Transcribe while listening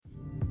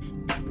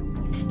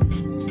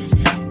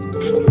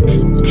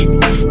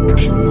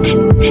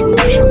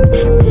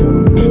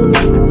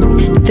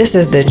This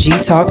is the G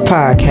Talk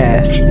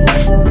Podcast,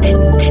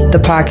 the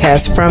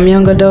podcast from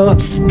young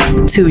adults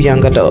to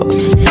young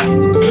adults.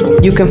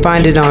 You can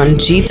find it on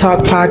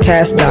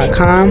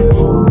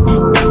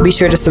gtalkpodcast.com. Be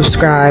sure to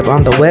subscribe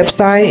on the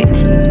website,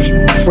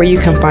 where you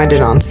can find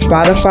it on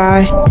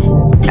Spotify,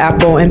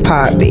 Apple, and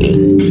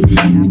Podbean.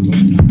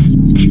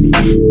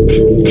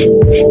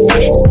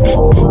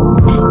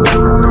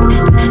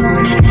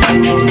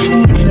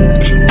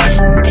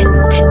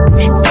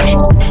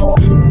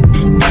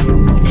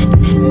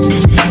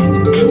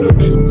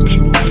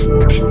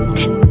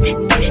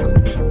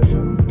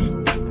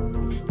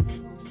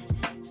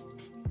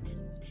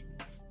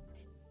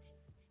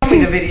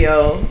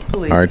 Video,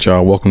 please. All right,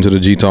 y'all. Welcome to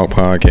the G Talk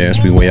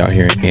Podcast. We way out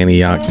here in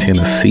Antioch,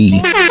 Tennessee,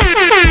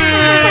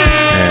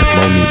 at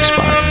Monique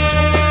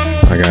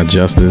spot. I got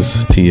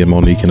Justice, Tia,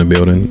 Monique in the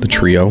building. The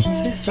trio.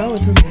 This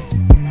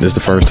is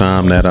the first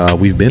time that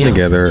we've been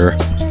together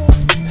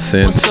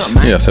since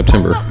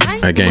September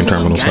at Game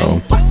Terminal.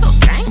 So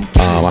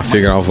I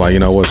figured I was like, you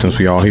know what? Since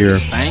we all here,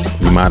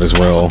 we might as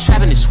well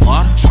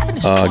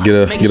get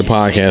a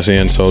podcast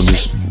in. So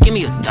just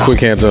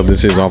quick heads up,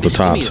 this is off the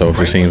top, so if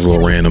it seems a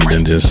little random,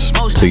 then just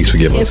please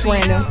forgive us. It's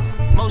random.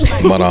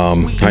 But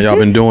how y'all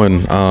been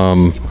doing?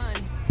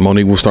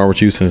 Monique, we'll start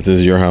with you since this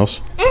is your house.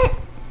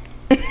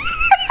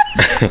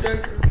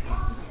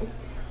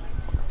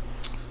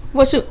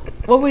 What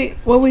we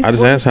I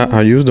just asked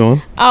how you was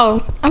doing. Oh,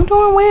 I'm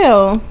doing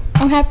well.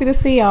 I'm happy to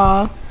see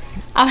y'all.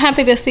 I'm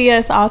happy to see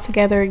us all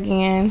together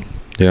again.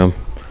 Yeah.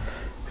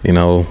 You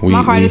know,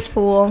 my heart is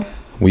full.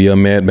 We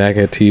met back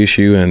at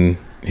TSU, and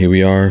here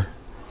we are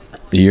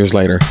years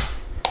later.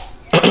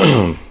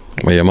 But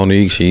yeah,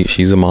 Monique,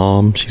 she's a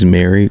mom. She's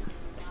married.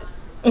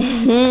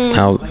 Mm-hmm.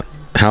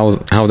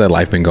 How's that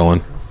life been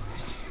going?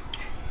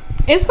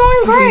 It's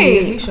going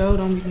great.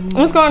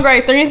 It's going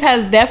great. Things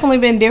has definitely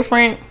been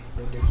different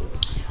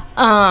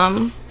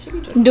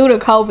due to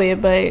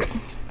COVID, but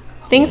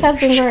things has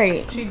been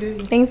great.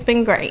 Things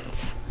been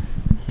great.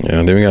 Yeah,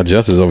 and then we got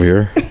Justice over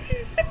here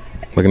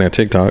looking at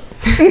TikTok.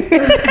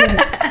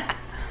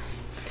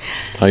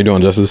 How you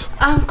doing, Justice?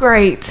 I'm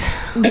great.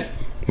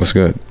 What's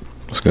good?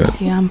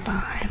 Yeah, I'm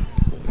fine.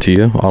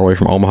 Tia, all the way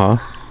from Omaha.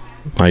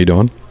 How you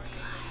doing?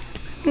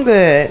 I'm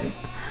good.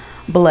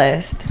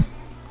 Blessed.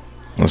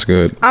 That's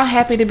good. I'm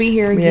happy to be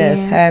here again.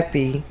 Yes,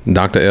 happy.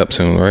 Dr. Epps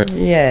soon, right?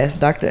 Yes,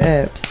 Dr.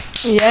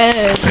 Epps.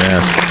 Yes.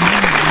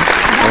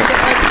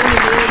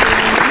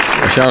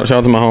 Shout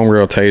out to my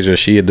homegirl Tasia.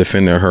 She had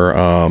defended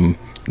her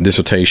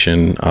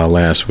dissertation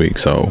last week,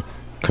 so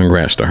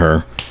congrats to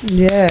her.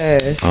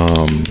 Yes.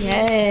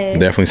 Yes.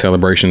 Definitely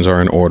celebrations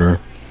are in order.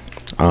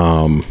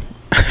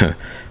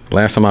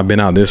 Last time I've been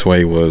out this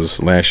way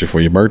was last year for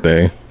your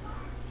birthday,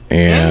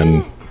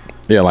 and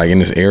like in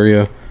this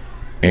area,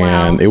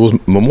 and it was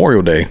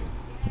Memorial Day,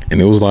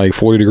 and it was like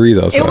 40 degrees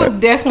outside. It was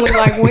definitely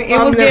like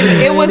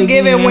it was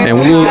giving winter.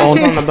 And we was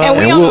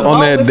on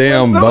that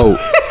damn boat.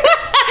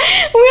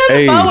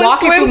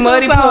 Walking through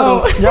muddy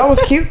puddles. Y'all was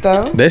cute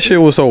though. That shit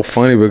was so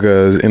funny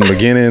because in the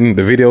beginning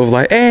the video was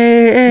like,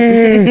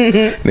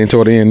 hey. Then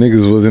toward the end,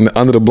 niggas was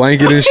under the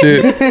blanket and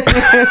shit.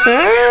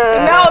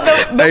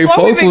 The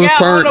folks was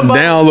turned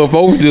down. Little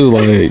folks just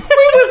like.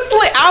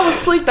 I was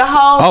asleep the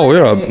whole time. Oh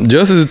yeah,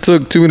 Justice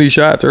took too many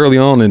shots early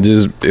on and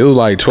it was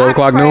like 12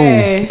 o'clock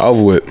noon.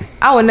 Over with.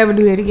 I would never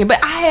do that again.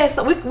 But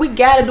we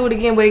gotta do it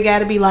again, but it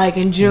gotta be like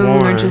in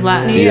June or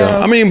July. Yeah.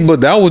 I mean,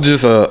 but that was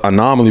just an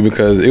anomaly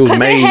because it was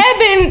May.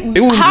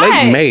 It was hot.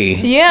 Late May.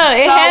 Yeah,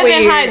 it had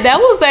been hot. That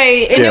was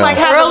like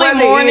early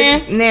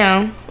morning.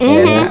 Now.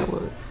 Mm-hmm.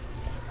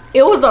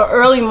 It was an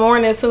early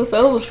morning too,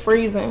 so it was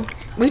freezing.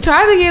 We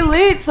tried to get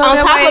lit, so on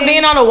top of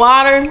being on the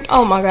water.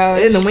 Oh my god!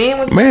 And the wind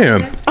was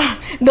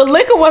the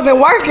liquor wasn't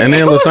working. And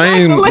then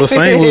Lassane was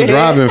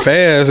driving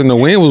fast, and the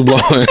wind was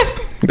blowing.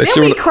 Did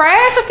we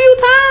crash a few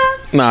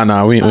times?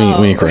 Nah, we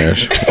ain't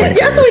crash.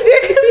 Yes, we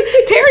did. Cause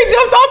Terry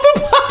jumped off the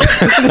boat.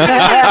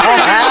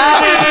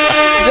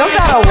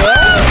 Jumped out of what?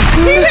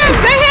 They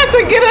had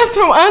to get us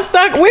from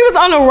unstuck. We was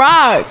on the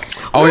rock.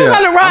 We was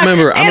on the rock. I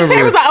remember.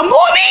 Terry was like, "I'm going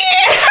in."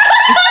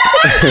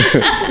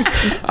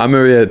 I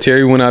remember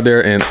Terry went out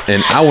there and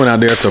I went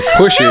out there to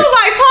push it. It was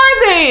like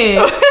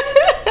Tarzan.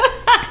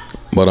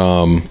 But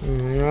oh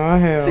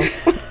hell.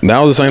 That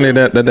was the same day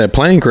that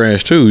plane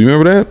crashed too. You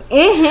remember that?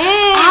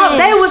 Mm-hmm.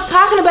 They was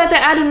talking about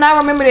that. I do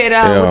not remember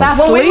that. Was I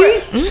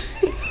asleep?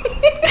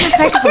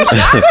 Taking some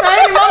shots,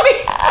 mommy.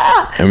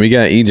 And we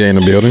got EJ in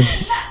the building.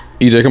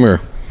 EJ, come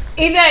here.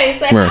 EJ,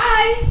 say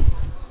hi.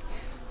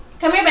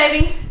 Come here,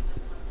 baby.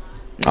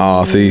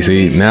 Oh,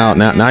 see. Now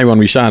you want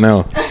to be shy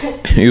now.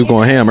 He was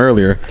going ham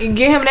earlier. You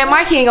get him that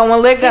mic, he ain't gonna want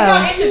to let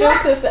go. He's gonna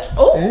introduce himself.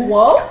 Oh,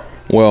 whoa.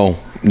 Well,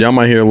 y'all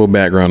might hear a little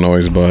background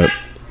noise, but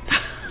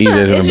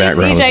EJ's in the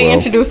background EJ as well.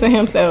 Introducing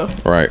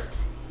himself. Right.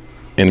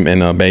 In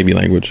baby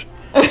language.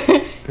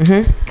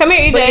 Mm-hmm. Come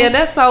here, EJ. But yeah,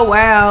 that's so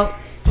wild.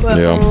 But,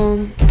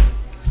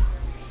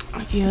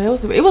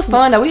 it was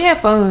fun though. We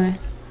had fun.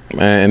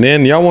 And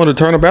then y'all wanted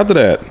to turn up after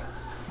that.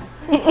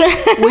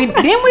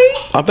 Didn't we?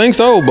 I think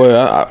so, but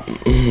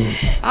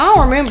I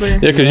don't remember. yeah,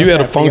 because you had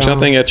a function, I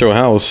think, at your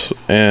house,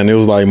 and it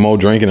was like more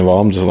drinking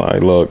involved. I'm just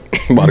like, look,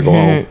 I'm about to go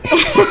home.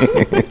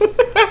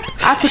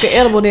 I took an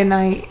edible that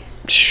night.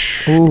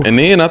 And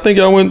then I think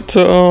I went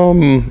to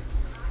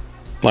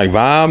like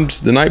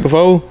Vibes the night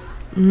before.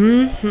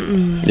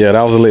 Yeah,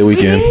 that was a lit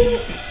weekend.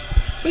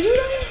 Did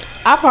you?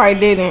 I probably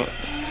didn't.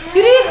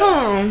 You did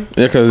come.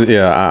 Yeah, because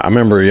I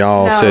remember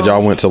y'all said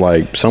y'all went to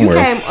like somewhere.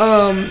 You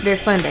came that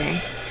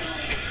Sunday.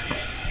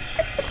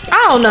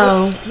 I don't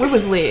know. We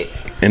was lit.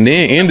 And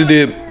then ended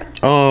it.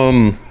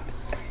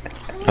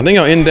 I think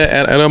I ended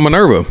that at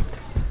Minerva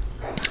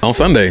on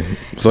Sunday.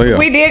 So yeah,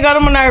 We did go to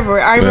Minerva.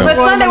 I remember But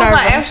going to Sunday was my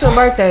Minerva. actual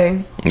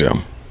birthday.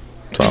 yeah.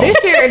 So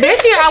This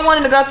year I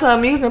wanted to go to an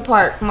amusement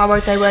park for my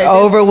birthday. But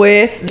Over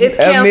with. It's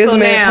canceled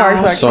Amusement now.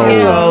 parks are So,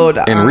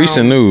 canceled. in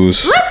recent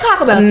news, let's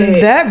talk about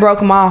that. That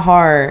broke my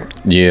heart.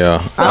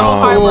 yeah.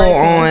 I'm full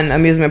on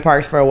amusement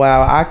parks for a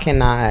while. I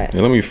cannot.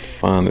 Let me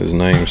find his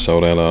name so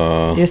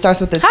that It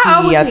starts with the T, How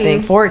old was I he?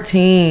 think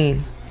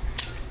 14.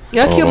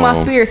 Y'all killed my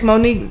on. spirits,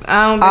 Monique.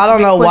 I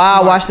don't know why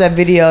I watched that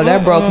video.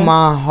 That broke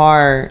my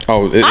heart.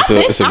 oh,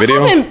 it's a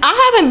video.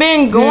 I haven't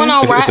been going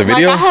on It's a rides.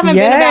 video? Like, I haven't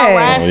been about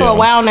Yes. rides for a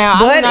while now. I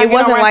do But not it get on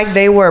wasn't rides. like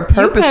they were couldn't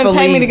pay me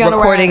purposefully to go to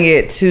recording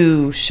rides. it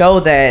to show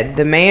that.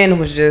 The man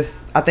was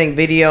just, I think,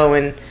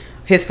 videoing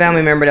his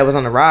family member that was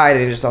on the ride,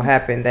 and it just so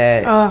happened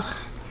that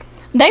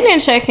They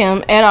didn't check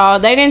him at all.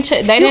 They didn't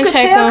check. They didn't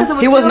check him.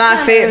 he was not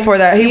fit for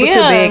that. He was too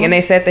Yeah. big, and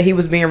they said that he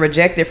was being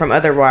rejected from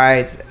other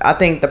rides. I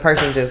think the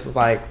person just was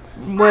like,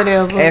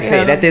 whatever. F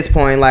it. At this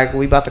point, like,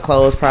 we about to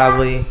close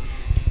probably.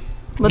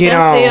 But Get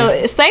that's on.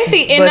 still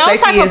safety in But those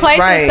safety type of is places.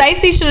 right.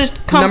 Safety should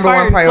come Number one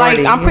first.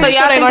 priority. Like, I'm So pretty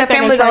sure y'all they think learned the that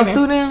in family gonna training.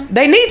 sue them?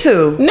 They need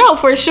to. No,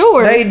 for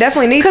sure. They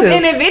definitely need Because to.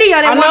 in the video,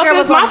 that I one know girl if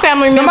was it's my like,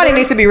 family member. Somebody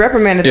needs to be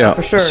reprimanded Yeah,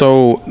 for sure.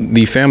 so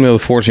the family of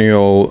the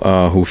 14-year-old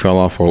who fell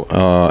off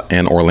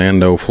an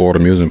Orlando, Florida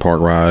amusement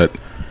park ride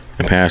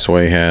and passed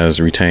away has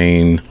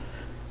retained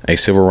a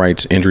civil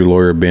rights injury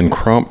lawyer, Ben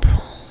Crump.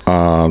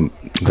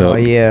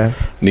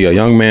 The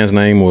young man's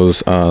name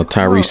was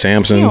Tyree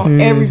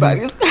Sampson,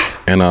 Everybody's.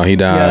 and he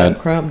died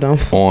Crump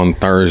don't. on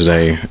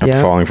Thursday after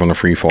falling from the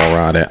free fall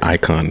ride at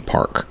Icon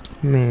Park.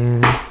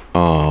 Man.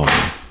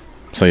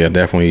 So yeah,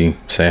 definitely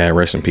sad.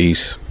 Rest in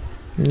peace.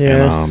 Yeah,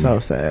 And, it's so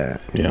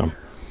sad. Yeah.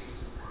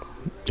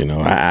 You know,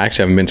 I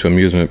actually haven't been to an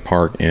amusement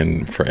park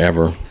in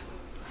forever.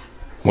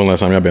 When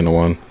last time y'all been to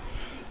one?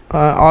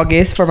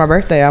 August for my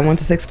birthday, I went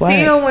to Six Flags.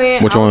 Tia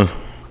went. Which one?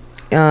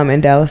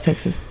 In Dallas,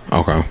 Texas.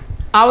 Okay.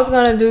 I was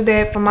gonna do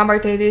that for my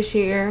birthday this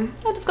year.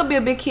 I just gonna be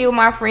a big kid with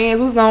my friends.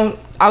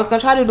 I was gonna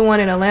try to do one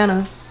in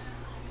Atlanta,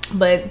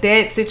 but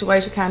that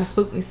situation kind of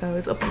spooked me, so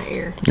it's up in the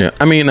air. Yeah,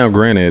 I mean, now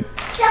granted,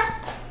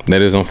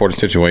 that is an unfortunate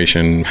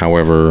situation.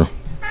 However,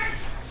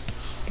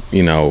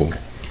 you know,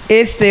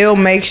 It still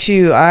makes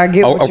you. I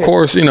get. of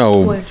course, you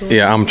know,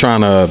 yeah, I'm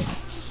trying to,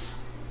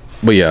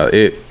 but yeah,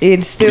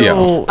 It's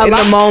still in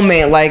the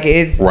moment, like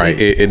it's right.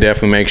 It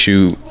definitely makes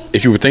you.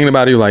 If you were thinking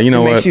about it, you're like, you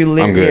know what,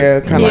 I'm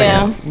good. Because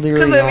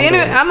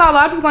I know a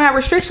lot of people gonna have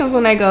restrictions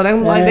when they go.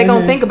 They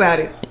gonna think about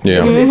it.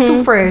 Yeah, it's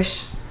too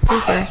fresh. Too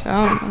fresh.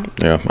 I don't know.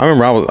 Yeah, I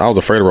remember I was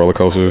afraid of roller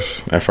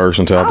coasters at first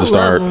until I just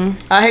started.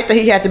 I hate that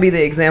he had to be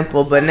the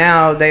example, but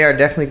now they are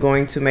definitely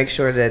going to make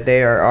sure that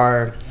there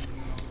are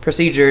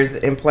procedures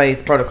in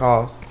place,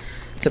 protocols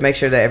to make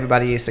sure that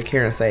everybody is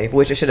secure and safe.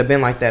 Which it should have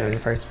been like that in the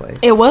first place.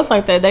 It was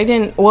like that. They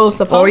didn't. Well, it was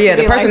supposed to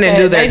be the person like didn't that.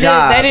 do their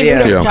job. They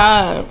didn't do their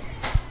job.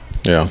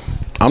 Yeah.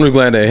 I'm just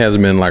glad that it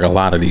hasn't been like a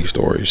lot of these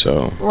stories.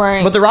 So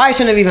Right. But the ride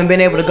shouldn't have even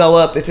been able to go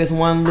up if it's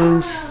one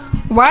loose.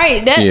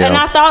 Right. And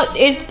I thought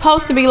it's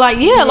supposed to be like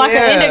like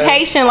an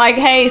indication, like,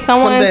 hey,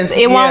 Something's-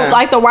 won't,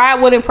 like, the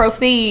ride wouldn't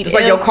proceed. It's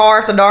like your car,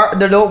 if the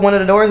door, one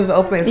of the doors is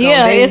open, it's going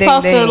ding, it's ding,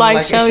 supposed to ding, like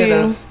it show you.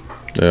 should've.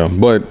 yeah,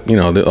 but you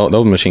know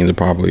those machines are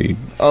probably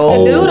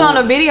old. The dude on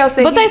the video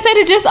said, But they said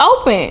it just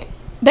opened.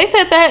 They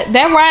said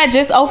that ride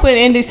just opened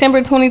in December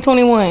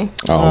 2021.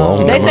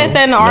 They said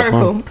that in the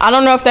article. I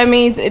don't know if that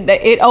means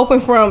it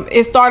opened from,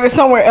 it started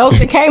somewhere else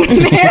and came in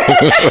there.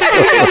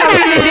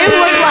 It didn't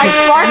look like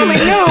sparkly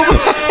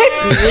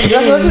new.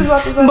 That's what she was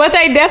about to say. But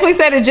they definitely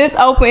said it just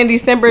opened in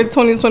December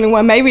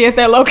 2021. Maybe at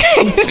that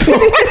location.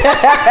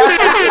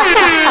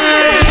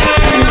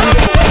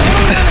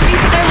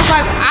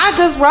 like, I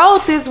just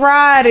rode this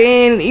ride,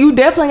 and you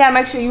definitely gotta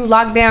make sure you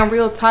lock down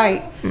real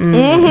tight.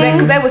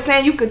 Because they were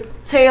saying you could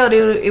tell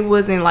that it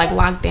wasn't like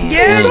locked down.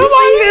 Yeah, you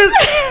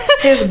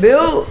see his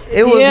build.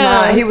 It was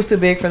not. He was too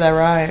big for that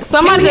ride.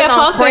 Somebody had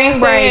posted and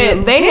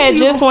said they had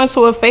just went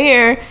to a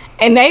fair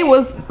and they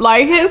was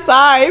like his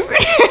size.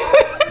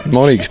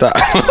 Monique, stop.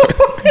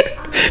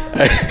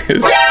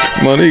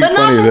 Monique, but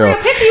funny as hell.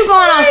 Picture you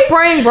going on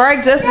spring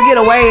break just to get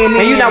away,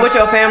 and you're not with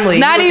your family.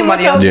 Not even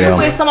with your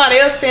family. with somebody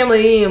else's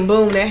family, and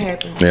boom, that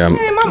happened. Yeah,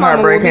 man, my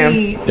mama would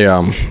be. Yeah,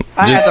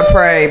 I had to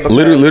pray. Because,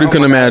 literally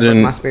couldn't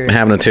imagine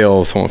having to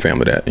tell someone's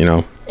family that. You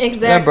know,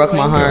 exactly. That broke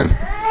my heart.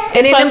 Yeah.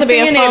 And then supposed to be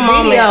a seeing fun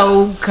that video,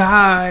 moment. oh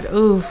God,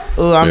 oof.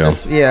 Ooh, I'm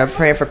just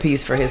praying for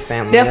peace for his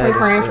family. Definitely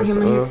praying for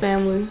him and his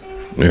family.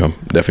 Yeah,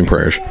 definitely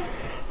prayers.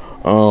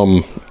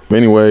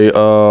 Anyway,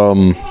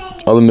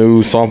 other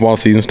news, softball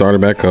season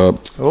started back up.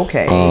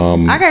 Okay.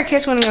 I gotta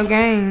catch one of your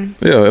games.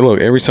 Yeah, look,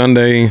 every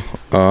Sunday,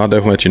 I'll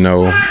definitely let you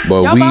know.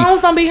 But Your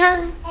bones don't be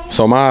hurt.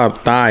 So my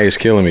thigh is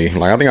killing me.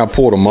 Like, I think I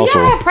pulled a muscle.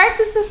 You have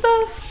practice and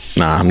stuff?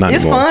 Nah, I'm not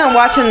It's anymore. fun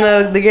watching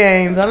the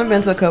games. I've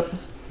been to a couple.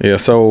 Yeah,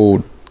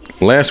 so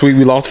last week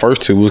we lost the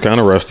first two. It was kind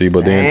of rusty.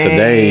 But then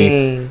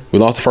today, we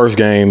lost the first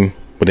game.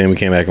 But then we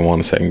came back and won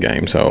the second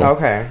game. So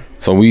Okay.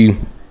 So we...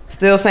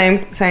 Still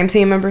same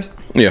team members?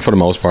 Yeah, for the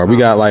most part. We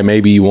got like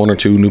maybe one or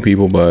two new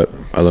people. But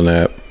other than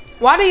that...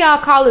 Why do y'all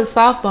call it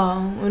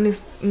softball when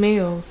it's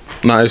males?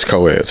 Nah, it's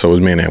co-ed. So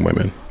it's men and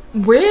women.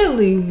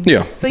 Really?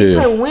 Yeah. So you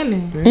play with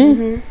women?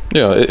 Mm-hmm.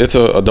 Yeah, it's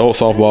a adult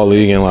softball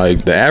league, and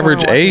like the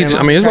average age,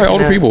 I mean, it's like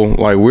older people.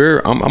 Like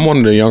I'm one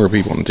of the younger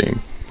people on the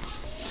team.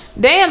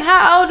 Damn,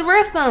 how old the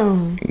rest of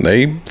them?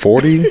 They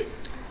 40,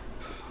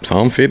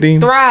 some 50,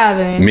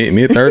 Thriving.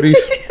 mid 30s.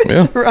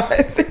 Yeah.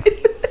 Thriving.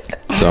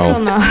 Hell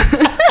So no.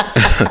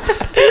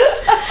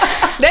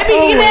 They be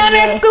getting down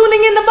there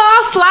scooting in the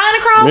ball,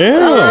 sliding across.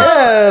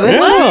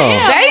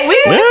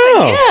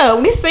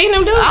 We seen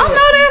them do it. I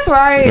know that's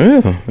right.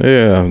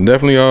 Yeah.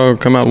 Definitely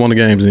come out to one of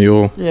the games and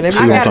you'll see what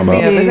I'm talking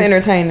about. It's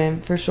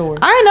entertaining for sure.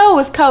 I know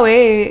it's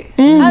co-ed.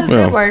 How does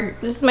that work?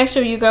 Just make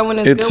sure you go when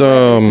It's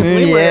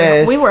good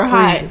weather. We were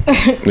hot.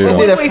 It's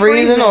either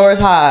freezing or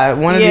it's hot.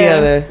 One or the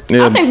other.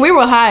 Yeah. I think we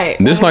were hot.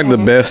 This is like the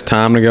best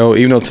time to go,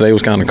 even though today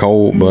was kind of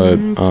cold, but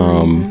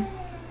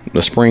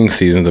the spring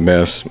season's the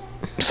best.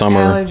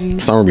 Summer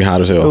be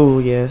hot as hell. Oh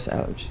yes,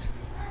 allergies.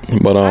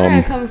 But I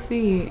gotta come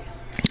see it.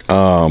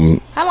 How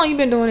long you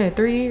been doing it?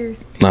 3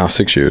 years? Nah,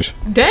 6 years.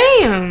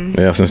 Damn.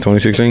 Yeah, since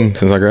 2016,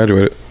 since I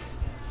graduated.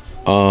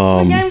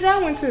 What games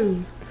y'all went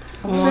to?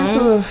 I went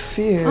to a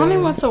few. I only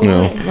went to one.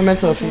 I went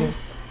to a few.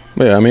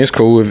 Yeah, I mean, it's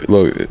cool.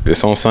 Look,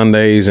 it's on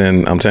Sundays,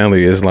 and I'm telling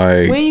you, it's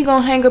like... When you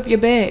gonna hang up your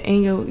bat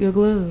and your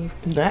glove?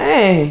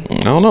 Dang. I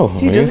don't know.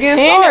 He just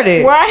getting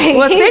started. Right.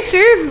 Well, 6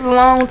 years is a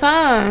long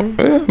time.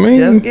 Yeah, I mean...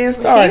 Just getting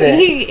started.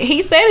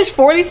 He said it's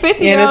 40,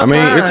 50. Yeah, I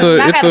mean, it's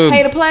a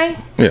pay to play?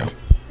 Yeah.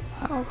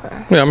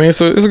 Okay. Yeah, I mean, it's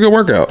a good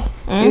workout.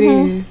 It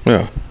is.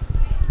 Yeah.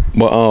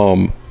 But,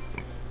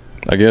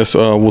 I guess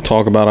we'll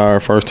talk about our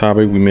first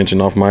topic we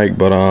mentioned off mic,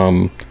 but,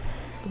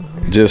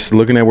 just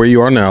looking at where you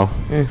are now,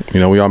 you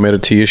know, we all met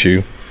at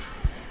TSU.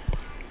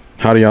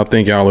 How do y'all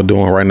think y'all are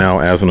doing right now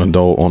as an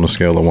adult on a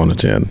scale of 1 to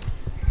 10?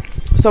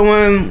 So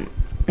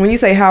when you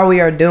say how we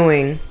are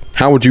doing,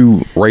 how would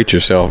you rate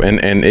yourself? And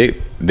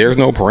there's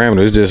no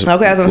parameters. It's just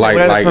okay, I was gonna say,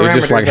 what are the it's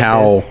just like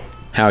parameters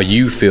how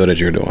you feel that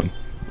you're doing.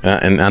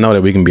 And I know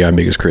that we can be our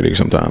biggest critics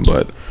sometimes,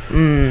 but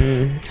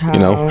you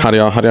know, how do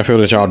y'all feel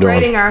that y'all doing?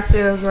 Rating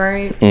ourselves,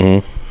 right?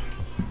 Mm-hmm.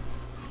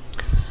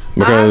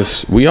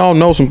 Because we all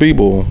know some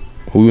people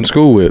who in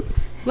school with.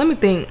 Let me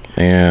think.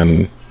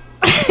 And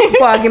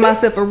before I give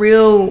myself a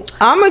real...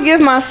 I'm going to give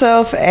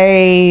myself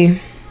a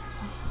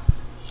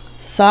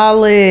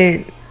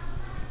solid...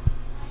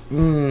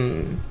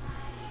 I'm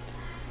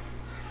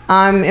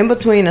in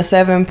between a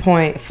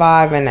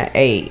 7.5 and an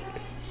 8.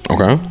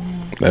 Okay.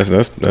 That's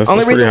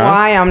only reason high.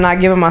 why I'm not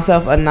giving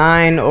myself a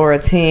 9 or a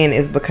 10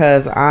 is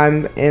because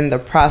I'm in the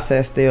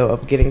process still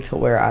of getting to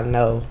where I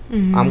know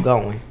I'm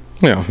going.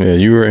 Yeah,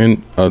 you were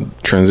in a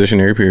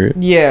transitionary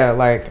period. Yeah,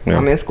 like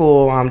I'm in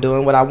school, I'm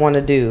doing what I want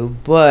to do,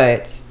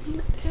 but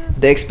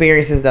the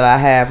experiences that I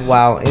have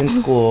while in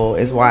school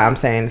is why I'm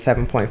saying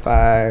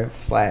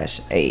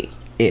 7.5/8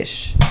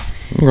 ish.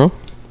 Okay.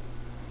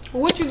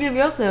 What you give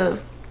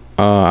yourself?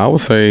 I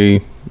would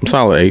say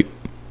solid 8,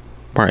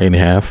 probably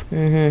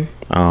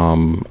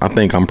 8.5. I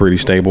think I'm pretty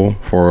stable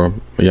for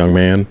a young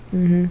man.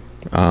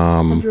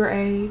 Of your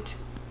age.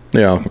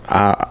 Yeah,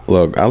 I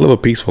live a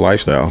peaceful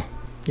lifestyle.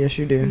 Yes,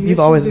 you do. You've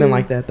always been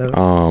like that,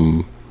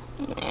 though.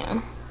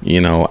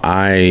 You know,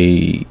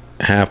 I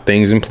have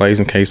things in place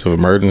in case of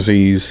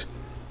emergencies,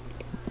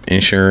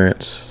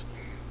 insurance.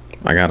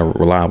 I got a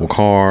reliable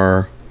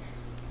car.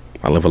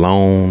 I live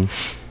alone.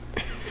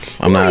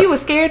 You were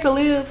scared to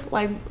live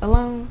like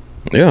alone.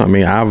 Yeah, I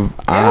mean,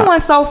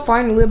 Everyone's so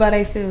frightened to live by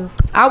themselves.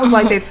 I was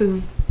like that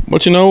too.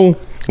 But you know,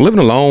 living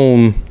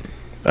alone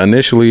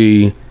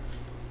initially,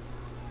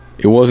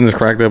 it wasn't as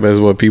cracked up as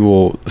what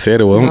people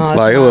said it was. No,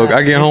 like, not. look,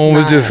 I get home,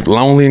 it's just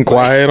lonely and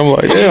quiet. I'm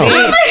like,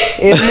 yeah.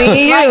 It's me and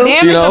you. Like,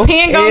 damn, You know? if a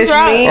pen gonna It's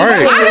drop. me.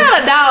 Right. I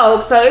got a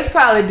dog, so it's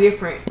probably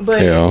different.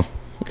 But Yeah.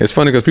 It's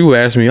funny because people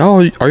ask me, "Oh,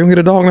 are you gonna get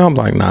a dog now?" I'm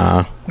like,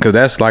 "Nah," because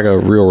that's like a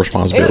real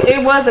responsibility.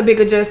 it was a big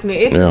adjustment.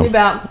 It took Yeah. me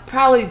about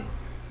probably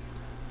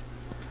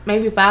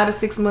maybe 5 to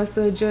 6 months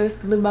to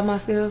adjust to live by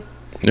myself.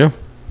 Yeah.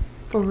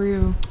 For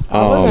real.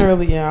 I wasn't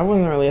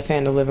really a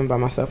fan of living by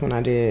myself when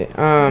I did.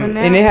 And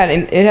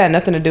it had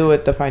nothing to do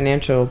with the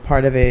financial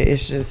part of it.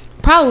 It's just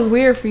Probably was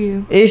weird for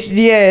you.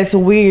 it's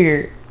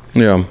weird.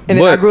 Yeah. And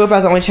then I grew up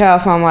as the only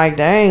child, so I'm like,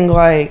 dang,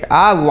 like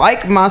I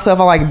like myself.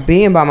 I like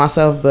being by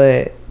myself,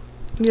 but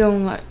You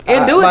don't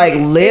like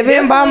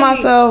living by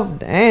myself.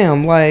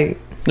 Damn, like.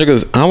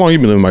 Because how long you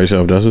been living by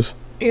yourself, Justice?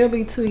 It'll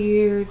be 2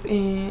 years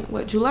in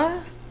July?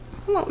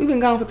 How long? We've been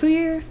gone for 2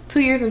 years.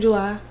 2 years in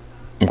July.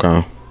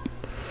 Okay.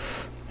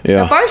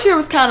 Yeah. The first year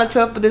was kind of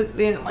tough, but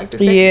then like the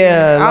second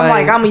Yeah,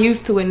 year, I'm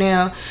used to it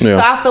now. Yeah.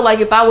 So I feel like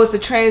if I was to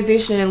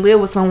transition and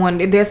live with someone,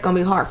 that's gonna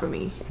be hard for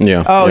me.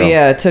 Yeah. Oh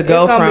yeah, to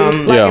go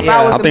from like, if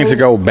I was I think to move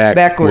go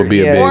backward would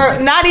be a big. or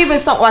not even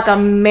something like a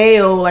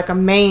male, like a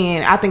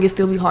man. I think it'd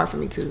still be hard for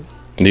me too.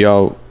 Do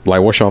y'all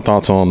like? What's your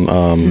thoughts on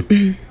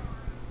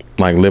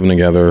like living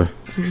together,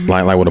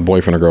 like with a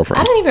boyfriend or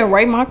girlfriend? I didn't even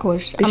rate my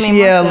question. I mean,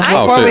 Yeah,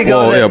 before we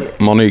go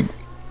to Monique.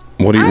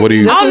 What do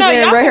you? Justin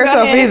didn't rate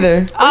herself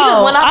either.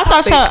 Oh, went off I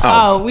thought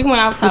topic. we went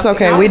off topic. It's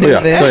okay, we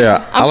did this. So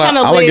yeah, I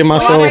like give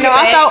myself.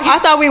 I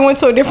thought we went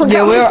to a different Yeah,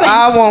 conversation.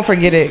 I won't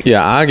forget it.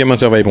 Yeah, I give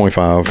myself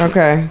 8.5.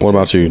 Okay. What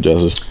about you,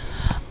 Justice?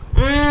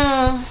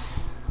 I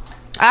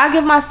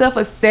give myself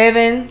a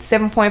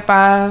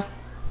 7.5.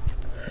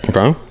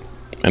 Okay,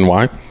 and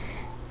why?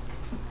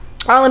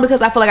 Only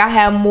because I feel like I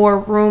have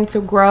more room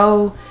to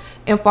grow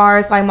as far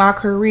as like my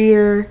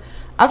career.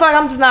 I feel like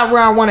I'm just not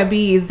where I want to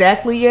be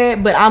exactly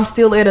yet, but I'm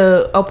still at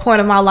a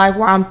point of my life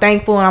where I'm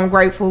thankful and I'm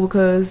grateful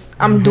because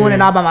I'm doing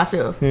it all by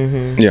myself.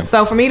 Yeah.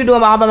 So for me to do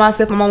it all by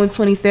myself, I'm only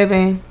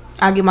 27.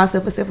 I give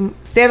myself a 7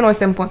 or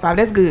 7.5.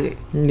 That's good.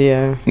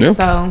 Yeah.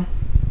 So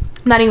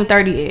not even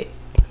 30 yet.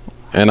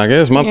 And I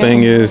guess my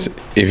thing is,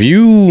 if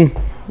you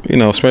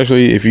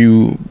especially if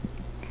you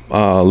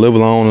live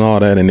alone and all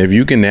that, and if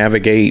you can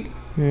navigate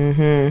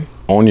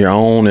on your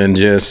own and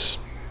just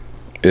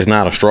it's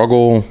not a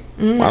struggle,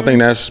 I think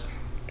that's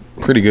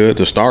pretty good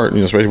to start,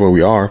 especially where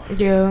we are.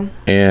 Yeah.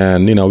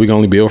 And we can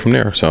only build from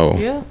there.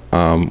 So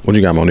what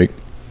you got, Monique?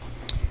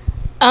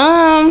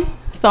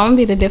 So I'm gonna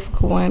be the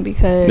difficult one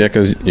because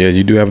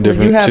you do have a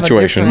different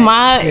situation.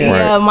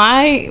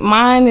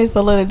 Mine is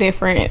a little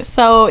different.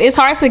 So it's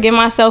hard to give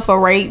myself a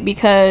rate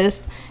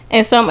because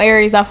in some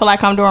areas I feel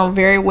like I'm doing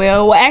very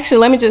well. Well, actually,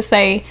 let me just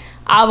say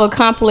I've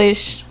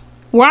accomplished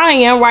where I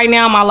am right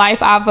now in my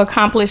life. I've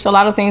accomplished a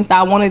lot of things that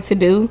I wanted to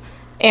do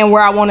and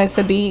where I wanted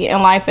to be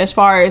in life as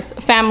far as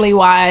family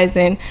wise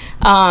and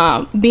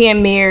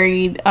being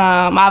married.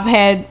 I've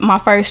had my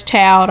first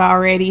child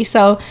already,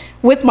 so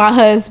with my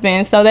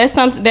husband. So that's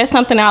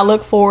something I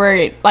look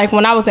forward. Like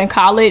when I was in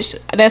college,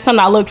 that's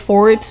something I looked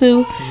forward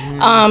to.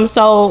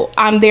 So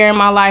I'm there in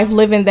my life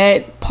living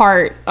that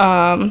part.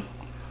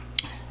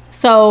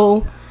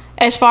 So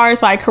as far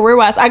as like career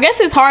wise, I guess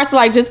it's hard to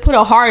like just put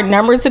a hard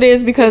number to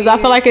this because I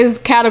feel like it's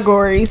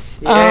categories.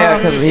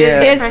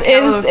 It's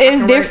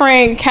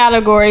different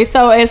categories.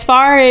 So as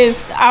far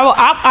as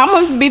I'm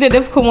gonna be the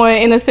difficult one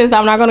in the sense that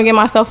I'm not gonna give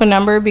myself a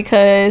number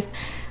because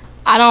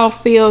I don't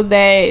feel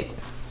that,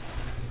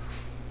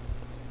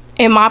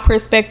 in my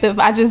perspective,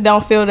 I just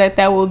don't feel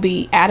that will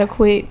be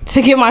adequate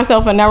to give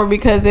myself a number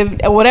because if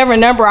whatever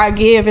number I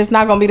give, it's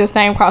not going to be the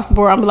same across the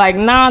board. I'm like,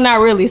 nah, not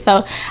really.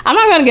 So I'm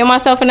not going to give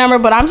myself a number,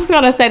 but I'm just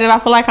going to say that I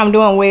feel like I'm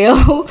doing well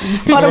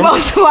for the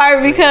most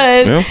part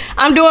because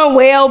I'm doing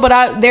well,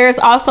 but there's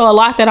also a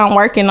lot that I'm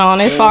working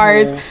on as far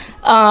as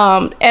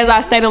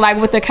I stated, like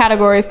with the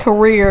categories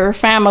career,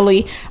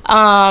 family.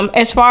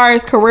 As far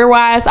as career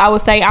wise, I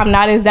would say I'm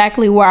not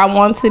exactly where I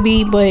want to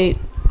be, but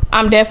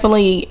I'm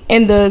definitely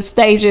in the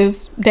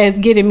stages that's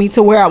getting me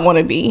to where I want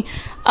to be.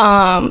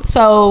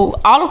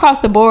 So all across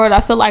the board, I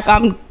feel like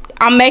I'm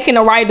making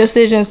the right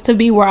decisions to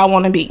be where I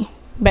want to be,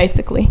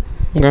 basically.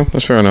 Okay,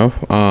 that's fair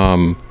enough.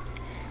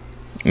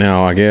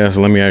 Now, I guess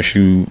let me ask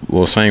you,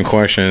 same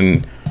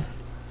question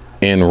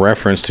in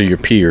reference to your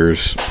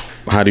peers.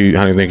 How do you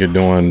think you're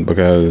doing?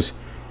 Because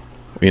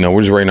we're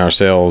just rating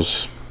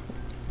ourselves,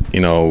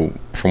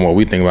 from what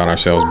we think about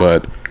ourselves.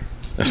 But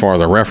as far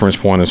as a reference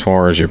point, as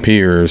far as your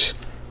peers,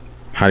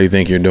 how do you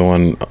think you're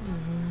doing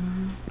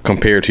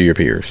compared to your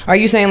peers? Are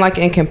you saying like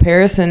in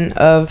comparison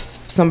of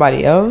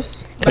somebody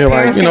else? Yeah,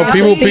 like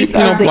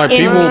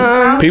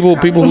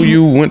people who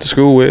you went to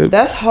school with.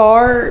 That's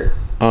hard.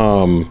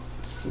 Because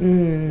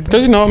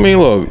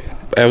look,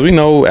 as we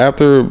know,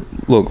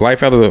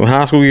 life after the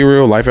high school get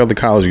real, life after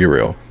college get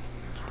real.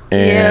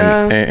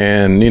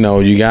 And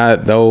you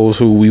got those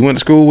who we went to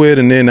school with,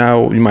 and then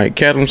now you might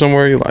catch them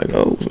somewhere. You're like,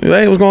 oh,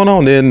 hey, what's going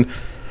on? Then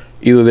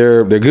either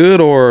they're good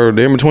or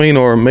they're in between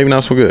or maybe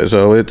not so good.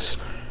 So it's,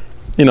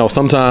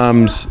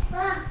 sometimes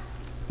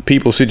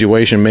people's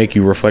situation make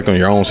you reflect on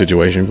your own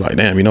situation. Like,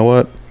 damn, you know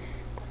what?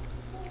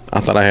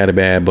 I thought I had it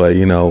bad, but,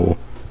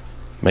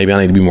 maybe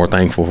I need to be more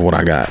thankful for what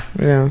I got.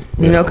 Yeah.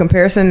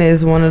 Comparison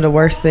is one of the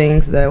worst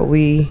things that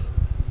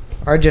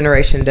our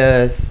generation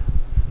does.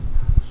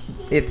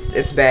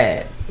 It's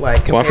bad.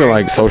 Like, I feel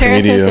like social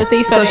media.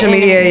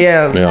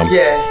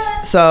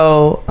 Yes.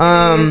 So,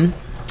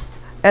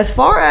 as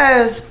far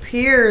as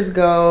peers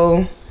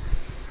go,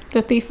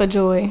 the thief of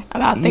joy.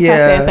 I think I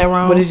said that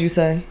wrong. What did you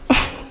say?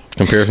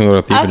 Comparison to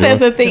the thief of joy. I said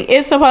the thief.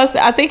 It's supposed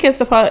to. I think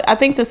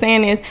the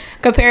saying is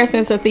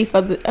comparison to thief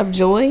of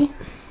joy.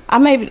 I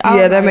maybe.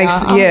 That makes.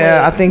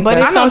 I think. But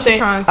it's something.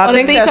 I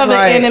think that's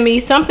right. The enemy,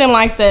 something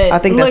like that. I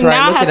think that's right.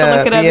 Now I have to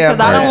look it up because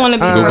I don't want to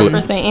be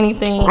referencing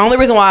anything. The only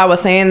reason why I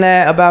was saying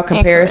that about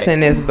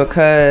comparison is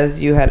because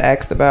you had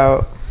asked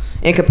about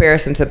in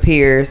comparison to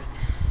peers.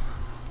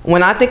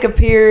 When I think of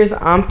peers,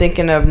 I'm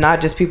thinking of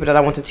not just people that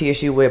I went to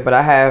TSU with, but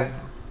I have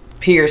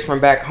peers from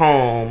back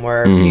home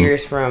or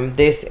peers from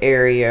this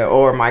area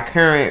or my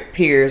current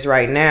peers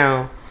right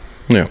now.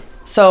 Yeah.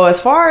 So as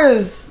far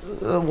as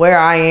where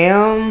I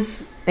am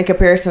in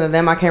comparison to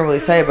them, I can't really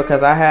say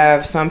because I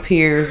have some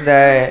peers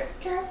that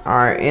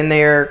are in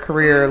their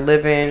career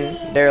living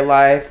their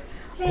life.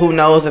 Who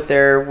knows if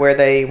they're where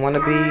they want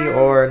to be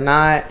or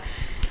not.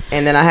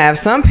 And then I have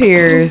some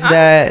peers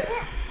that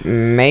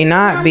may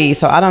not be.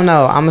 So I don't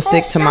know. I'm going to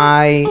stick to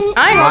my I ain't gonna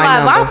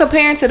lie. If I'm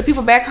comparing to the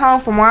people back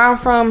home from where I'm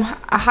from,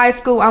 high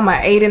school, I'm an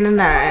 8 and a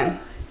 9.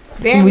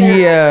 Damn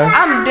near,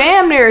 I'm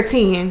damn near a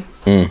 10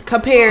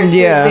 compared to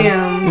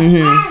them.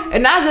 Mm-hmm.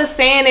 And not just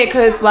saying it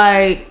because,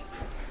 like,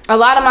 a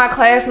lot of my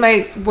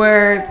classmates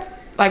were,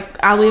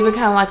 like, I live in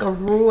kind of like a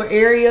rural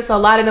area. So a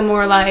lot of them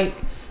were, like,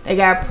 they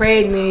got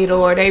pregnant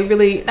or they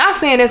really, not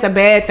saying it's a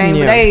bad thing,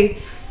 but they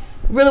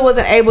really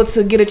wasn't able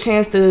to get a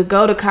chance to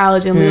go to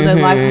college and live their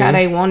life how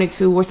they wanted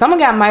to. Or someone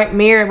got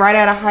married right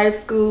out of high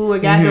school or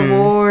got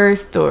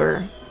divorced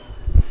or...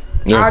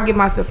 I'll give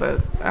myself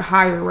a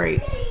higher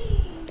rate.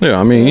 Yeah,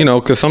 I mean, you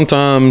know, because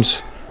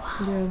sometimes,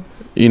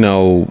 you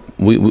know,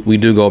 we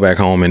do go back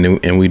home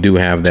and we do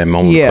have that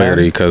moment of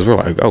clarity because we're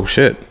like, oh,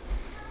 shit.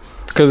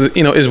 Because,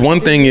 you know, it's one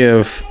thing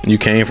if you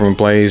came from a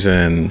place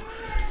and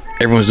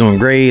everyone's doing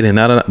great and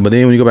but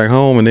then when you go back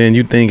home and then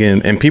you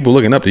thinking, and people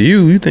looking up to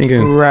you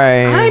thinking,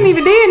 right, I ain't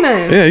even did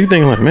nothing. Yeah, you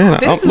thinking like, man,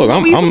 I'm supposed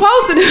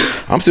to do.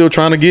 I'm still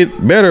trying to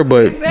get better,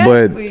 but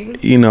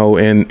you know,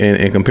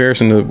 in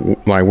comparison to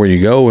like where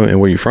you go and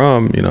where you're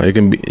from, you know, it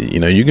can be, you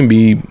know, you can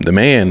be the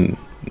man,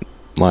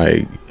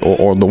 like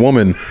or the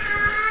woman,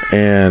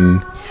 and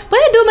but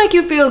it do make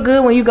you feel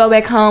good when you go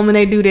back home and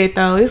they do that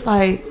though. It's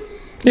like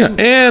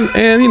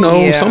and you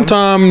know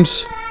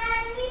sometimes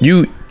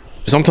you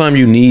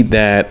need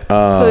that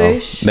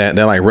push. that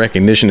like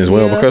recognition as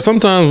well because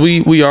sometimes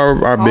we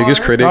are our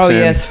biggest critics. Oh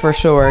yes, for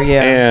sure.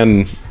 Yeah.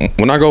 And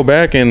when I go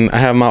back and I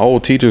have my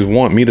old teachers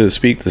want me to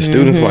speak to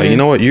students like, you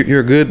know what,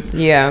 you're a good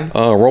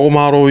role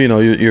model. You know,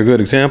 you're a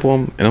good example.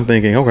 And I'm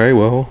thinking, okay,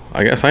 well,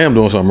 I guess I am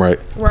doing something right.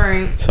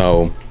 Right.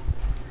 So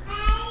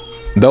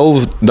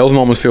those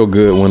moments feel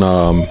good when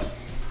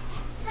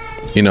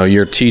you know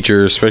your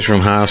teachers, especially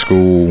from high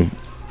school,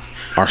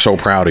 are so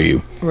proud of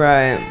you.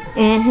 Right.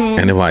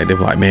 And they're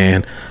like,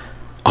 man,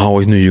 I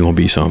always knew you were gonna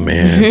be something,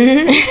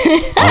 man.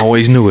 I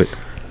always knew it.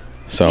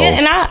 So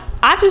and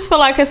I just feel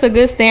like it's a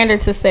good standard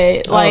to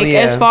set. Like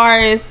as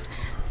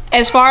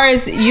far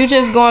as you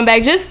just going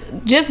back, just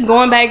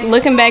going back,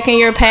 looking back in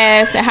your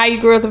past and how you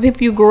grew up, the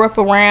people you grew up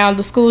around,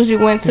 the schools you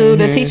went to,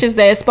 the teachers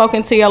that spoke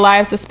into your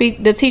lives,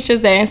 the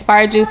teachers that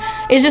inspired you.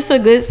 It's just a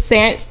good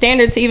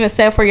standard to even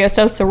set for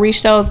yourself to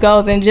reach those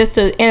goals and just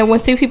to when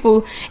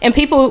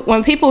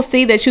people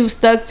see that you've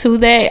stuck to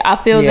that, I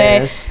feel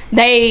that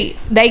they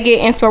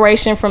get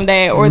inspiration from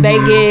that or they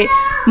get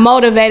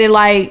motivated.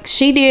 Like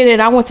she did it,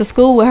 I went to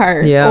school with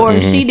her, or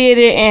she did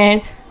it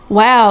and.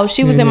 Wow,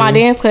 she was in my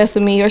dance class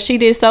with me, or she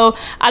did. So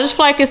I just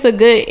feel like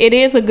it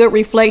is a good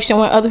reflection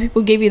when other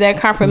people give you that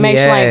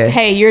confirmation, like,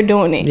 hey, you're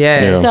doing it.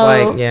 That's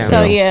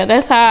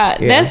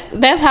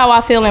how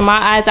I feel in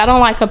my eyes. I don't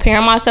like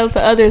comparing myself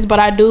to others, but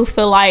I do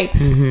feel like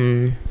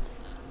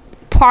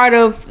part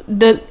of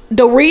the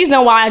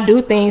reason why I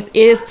do things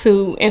is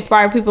to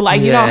inspire people.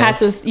 Like you don't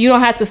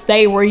have to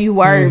stay where you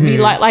were. Be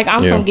like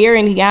I'm from Gary,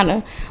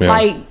 Indiana.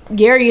 Like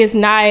Gary is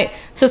not,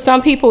 to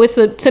some people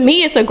to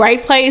me it's a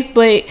great place,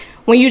 but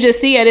when you just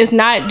see it, it's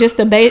not just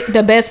the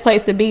best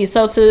place to be.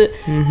 So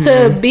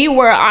to be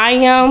where I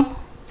am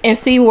and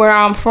see where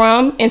I'm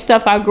from and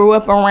stuff I grew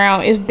up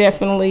around is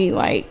definitely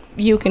like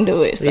you can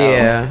do it. So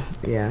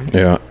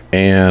yeah.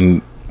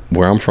 And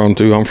where I'm from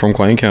too, I'm from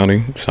Clayton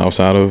County, south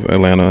side of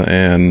Atlanta,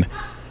 and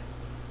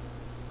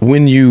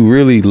when you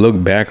really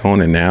look back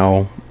on it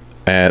now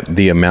at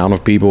the amount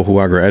of people who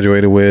I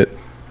graduated with,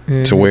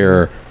 to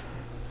where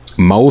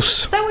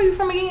most. Say where you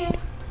from again?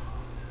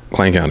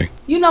 Clayton County.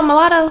 You know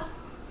Mulatto?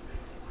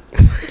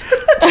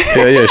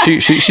 yeah.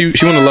 She went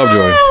to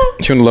Lovejoy.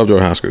 She went to Lovejoy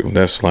High School.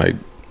 That's like.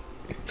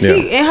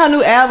 She in her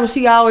new album.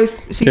 She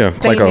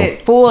Clayco.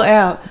 It full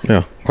out.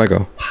 Yeah,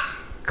 Clayco.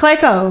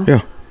 So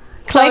Yeah.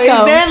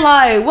 is that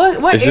like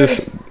what? It's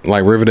just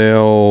like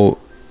Riverdale.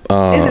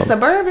 Is it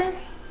suburban?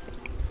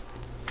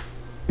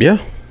 Yeah.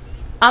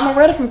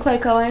 Amaretta from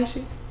Clayco, ain't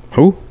she?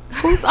 Who?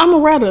 Who's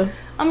Amaretta?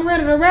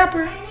 Amaretta the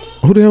rapper.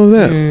 Who the hell is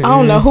that? I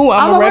don't know who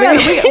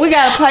Amaretta. We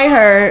gotta play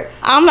her.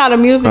 I'm not a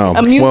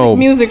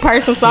music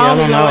person, so I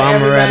don't know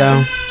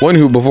Amaretta. One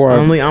who before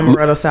only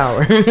Amaretta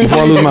sour. Before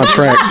I lose my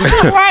track.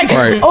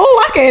 right.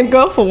 Oh, I can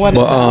go for one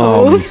of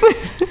those.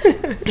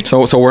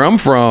 So where I'm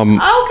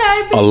from,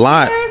 a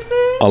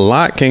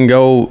lot can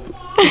go.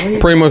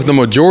 Pretty much the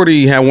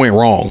majority have went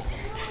wrong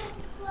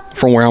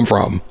from where I'm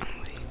from.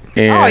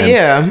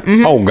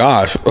 And, oh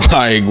gosh,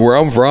 like where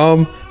I'm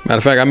from. Matter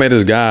of fact, I met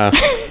this guy.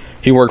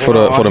 He worked for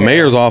the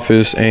mayor's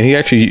office, and he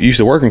actually used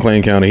to work in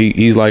Clayton County.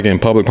 He's like in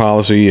public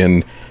policy,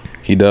 and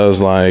he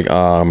does like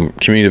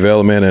community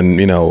development, and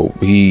you know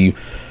he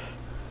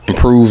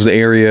improves the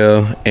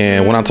area.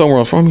 And when I told him where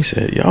I was from, he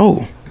said,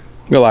 "Yo,"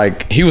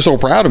 like he was so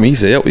proud of me. He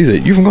said,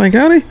 "You from Clayton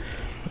County?"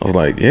 I was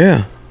like,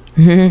 "Yeah."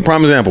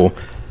 Prime example,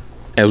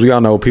 as we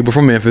all know, people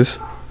from Memphis,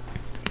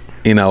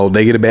 you know,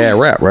 they get a bad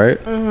rap, right?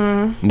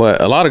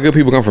 But a lot of good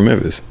people come from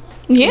Memphis.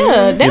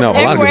 Yeah, that's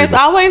everywhere. It's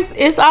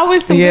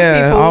always some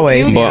good people.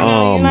 Always.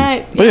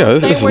 But yeah,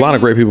 it's a lot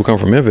of great people come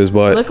from Memphis.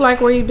 But look like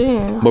where you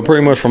been. But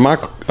pretty much from my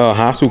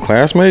high school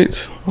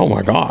classmates, oh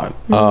my God,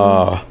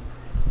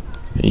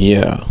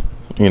 yeah,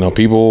 you know,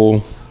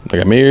 people they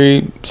got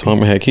married,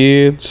 some had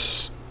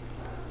kids,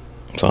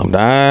 some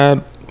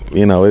died.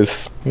 You know,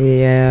 it's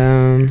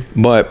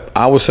But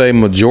I would say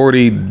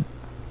majority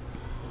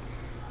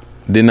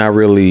did not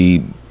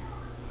really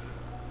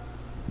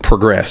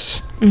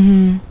progress.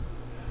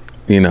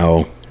 You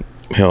know,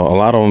 hell, a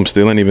lot of them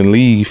still ain't even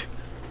leave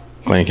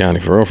Clayton County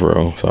for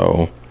real.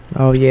 So.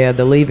 Oh yeah,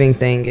 the leaving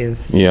thing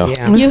is. You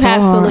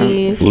have to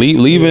leave.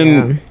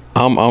 Leaving.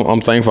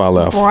 I'm thankful I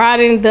left.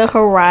 Broadening the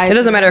horizon. It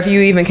doesn't matter if you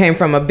even came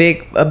from a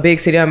big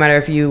city. It doesn't matter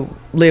if you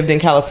lived in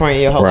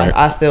California your whole life.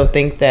 I still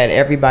think that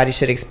everybody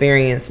should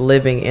experience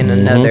living in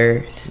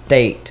another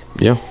state.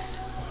 Yeah.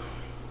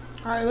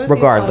 All right,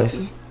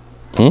 regardless.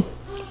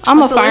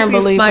 I'm a firm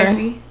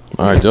believer.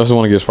 All right, Justin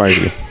want to get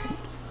spicy.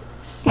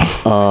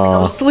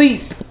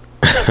 Sleep.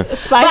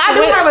 But I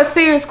do have a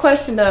serious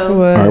question though.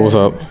 All right, what's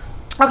up?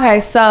 Okay,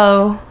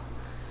 so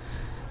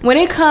when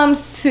it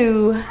comes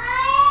to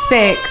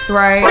sex,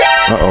 right?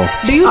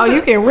 Do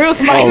you get real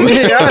spicy?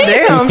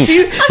 Damn,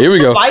 here we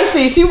go.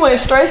 Spicy. She went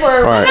straight for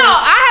her. Right. No,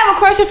 I have a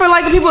question for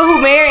like the people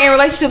who marry in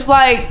relationships.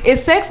 Like,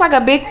 is sex like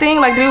a big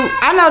thing? Like,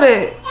 I know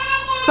that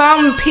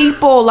some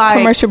people like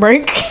commercial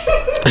break.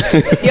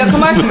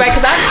 Commercial break.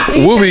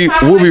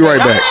 We'll be right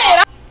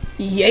back.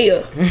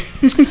 Yeah.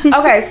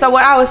 Okay, so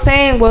what I was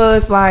saying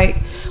was like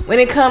when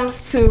it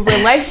comes to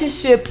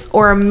relationships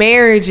or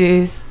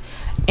marriages,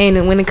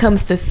 and when it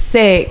comes to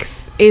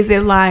sex, is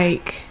it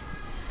like,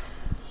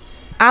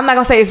 I'm not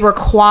gonna say it's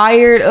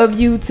required of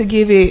you to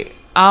give it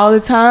all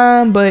the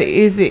time, but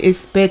is it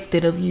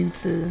expected of you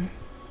to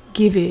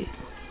give it?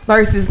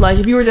 Versus like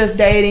if you were just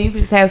dating, you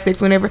could just have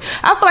sex whenever.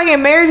 I feel like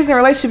in marriages and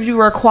relationships,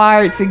 you're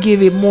required to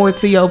give it more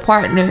to your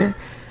partner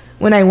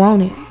when they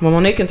want it. Well,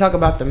 Monique can talk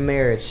about the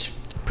marriage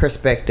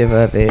perspective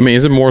of it. I mean,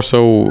 is it more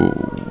so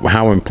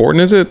how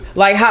important is it?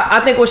 Like, how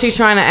I think what she's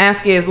trying to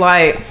ask is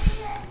like,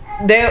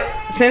 this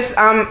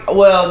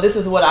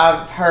is what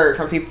I've heard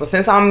from people.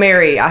 Since I'm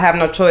married, I have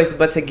no choice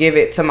but to give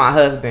it to my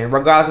husband,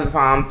 regardless of if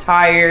I'm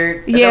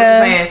tired.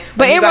 Yeah,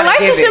 but in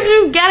relationships,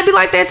 you gotta be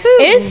like that too.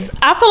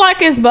 I feel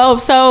like it's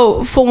both.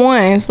 So for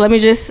one, let me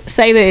just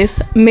say this: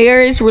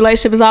 marriage,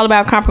 relationship is all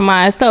about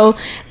compromise. So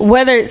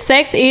whether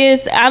sex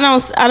is,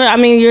 I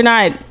mean, you're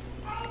not.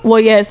 Well,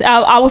 yes,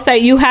 I will say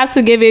you have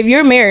to give, if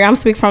you're married, I'm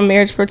speaking from a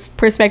marriage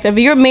perspective. If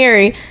you're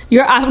married,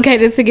 you're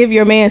obligated to give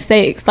your man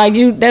sex. Like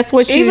that's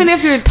what you. Even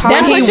if you're talking,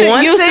 that's what he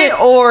wants it,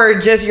 or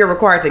just you're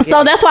required to give.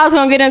 So that's what I was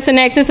gonna get into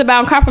next. It's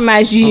about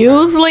compromise. Okay.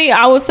 Usually,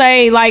 I would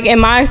say, like in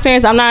my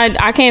experience,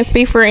 I can't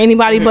speak for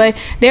anybody, but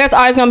there's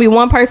always gonna be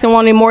one person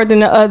wanting more than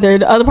the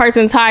other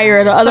person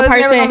tired, the other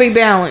person. Never gonna be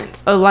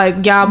balanced.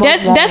 Like y'all both.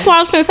 That's what I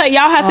was gonna say.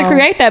 Y'all have to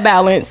create that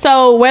balance.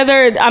 So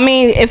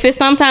if it's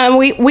sometimes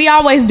we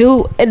always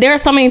do. There are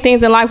so many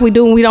things in life we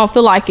do and we don't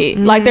feel like it.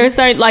 Like there's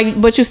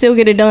certain but you still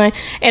get it done.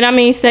 And I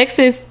mean, sex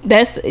is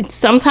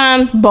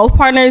sometimes both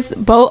partners,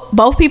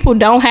 both people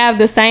don't have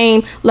the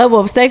same level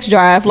of sex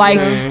drive. Like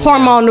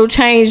hormonal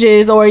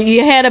changes, or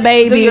you had a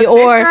baby,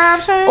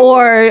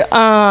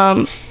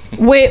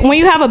 when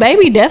you have a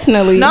baby,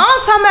 definitely. No,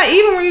 I'm talking about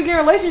even when you get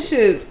in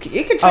relationships,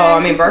 it could change. Oh,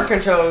 I mean, birth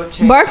control.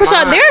 Birth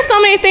control. There are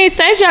so many things.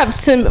 Sex drive,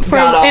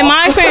 in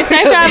my experience,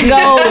 sex drives go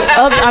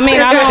up. I mean,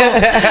 I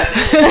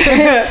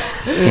don't.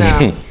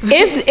 No.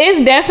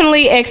 It's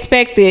definitely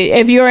expected.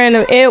 If you're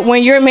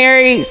when you're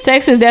married,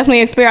 sex is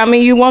definitely expected. I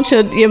mean, you want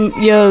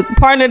your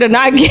partner to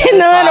not get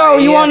none, or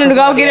you want him to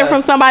go get it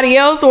from somebody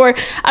else, or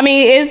I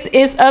mean,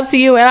 it's up to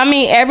you. And I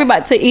mean,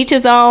 everybody, to each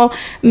his own.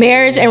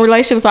 Marriage and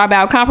relationships are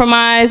about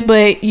compromise,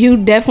 but you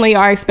definitely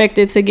are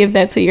expected to give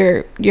that to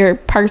your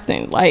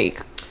person.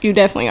 Like, you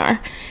definitely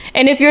are.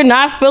 And if you're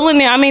not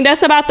feeling it, I mean,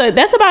 that's about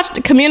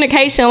the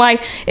communication.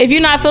 Like, if you're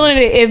not feeling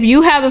it, if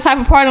you have the type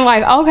of partner,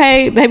 like,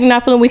 okay, baby,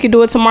 not feeling, we could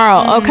do it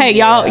tomorrow. Okay,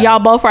 y'all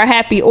both are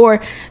happy,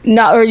 or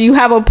not, or you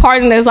have a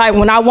partner that's like,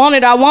 when I want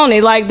it, I want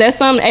it. Like,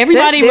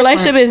 everybody's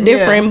relationship is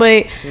different,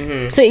 but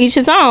to each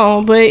his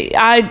own. But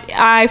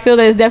I feel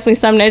that it's definitely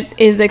something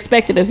that is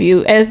expected of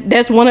you, as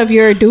that's one of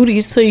your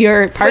duties to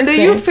your person. But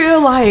do you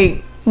feel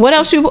like? Who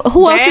else you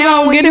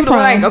gonna get it from?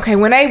 Like, okay,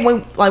 when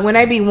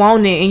they be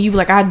wanting it and you be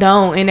like, I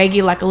don't, and they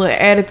get like a little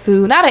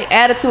attitude, not an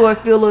attitude or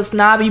feel a little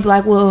snobby, you be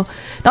like, well,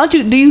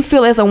 do you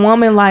feel as a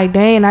woman like,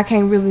 dang, I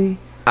can't really?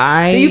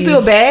 Do you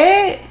feel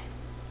bad?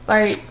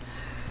 Like,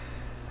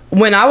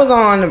 when I was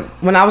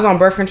on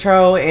birth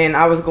control and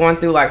I was going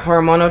through like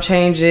hormonal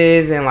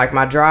changes and like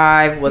my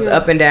drive was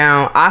up and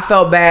down, I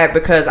felt bad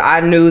because I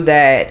knew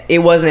that it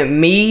wasn't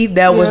me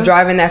that was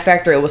driving that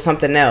factor, it was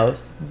something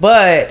else.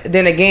 But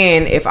then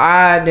again, if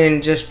I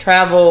didn't just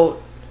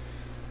travel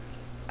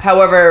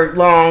however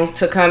long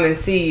to come and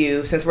see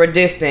you, since we're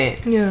distant,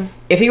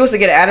 if he was to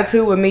get an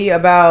attitude with me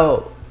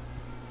about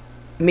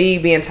me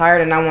being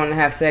tired and not wanting to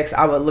have sex,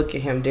 I would look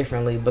at him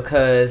differently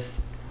because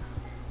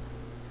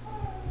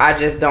I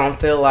just don't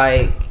feel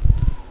like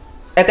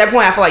at that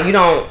point I feel like you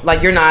don't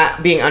like you're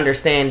not being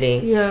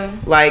understanding. Yeah.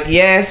 Like,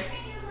 yes,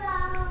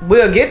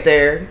 we'll get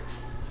there.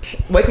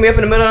 Wake me up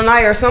in the middle of the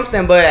night or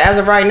something, but as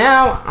of right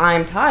now,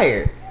 I'm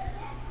tired.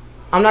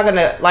 I'm not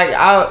gonna like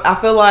I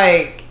feel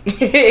like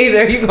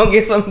either you gonna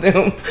get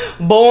something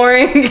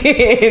boring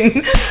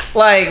and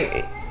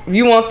like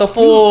you want the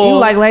full You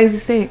like lazy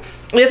sex.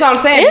 That's what I'm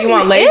saying. You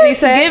want lazy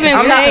sex?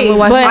 I'm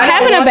not, but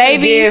having a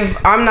baby,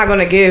 I'm not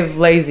gonna give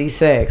lazy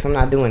sex. I'm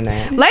not doing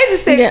that. Lazy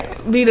sex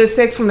be the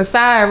sex from the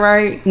side,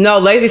 right? No,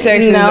 lazy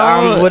sex is.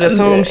 I would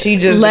assume she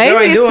just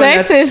lazy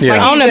sex is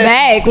on the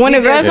back. When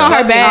the girl's on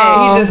her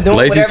back, he's just doing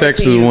lazy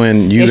sex is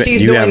when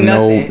you have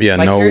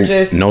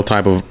no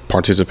type of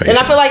participation. And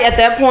I feel like at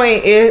that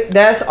point,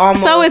 that's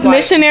almost. So is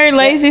missionary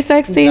lazy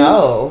sex to you?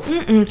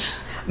 No.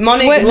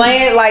 Monique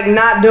laying like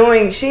not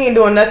doing. She ain't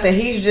doing nothing.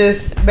 He's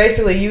just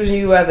basically using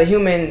you as a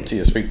human.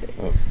 To speak.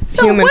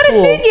 So human what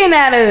tool. is she getting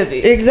out of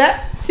it?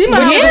 Exactly. She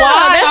might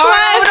that's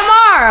why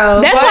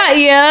tomorrow. That's why,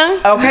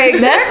 yeah. Okay,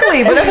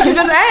 exactly. But that's what you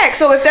just asked.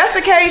 So if that's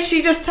the case,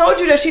 she just told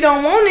you that she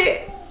don't want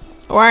it.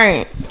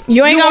 Right.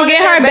 You ain't gonna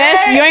get her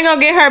best. You ain't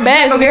gonna get her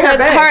best because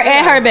her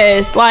at her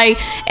best. Like,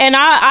 and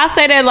I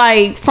say that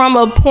like from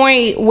a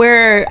point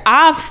where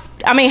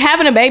I mean,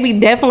 having a baby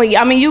definitely.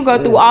 I mean, you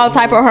go through all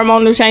type of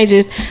hormonal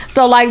changes.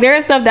 So like,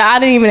 there's stuff that I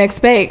didn't even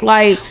expect.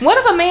 Like, what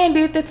if a man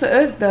did that to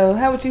us though?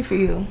 How would you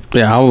feel?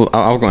 Yeah, I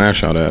was gonna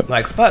ask y'all that.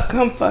 Like,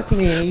 come fuck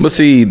me. But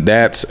see,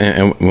 that's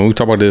and when we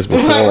talked about this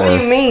before, what do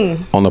you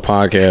mean on the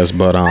podcast?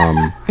 But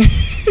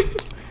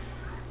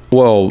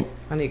well,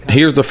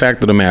 here's the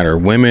fact of the matter: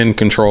 women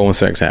control and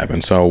sex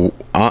happens. So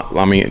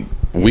I mean,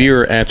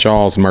 we're at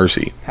y'all's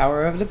mercy.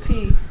 Power of the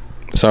P.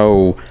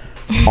 So.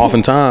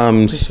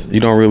 Oftentimes, you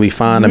don't really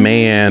find a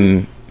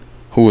man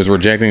who is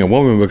rejecting a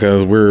woman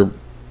because we're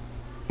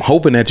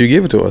hoping that you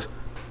give it to us.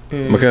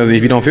 Because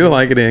if you don't feel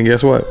like it, then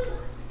guess what?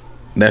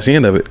 That's the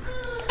end of it.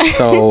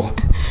 So,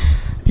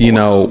 you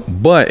know,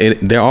 but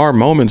there are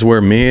moments where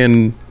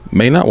men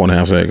may not want to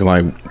have sex.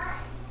 Like,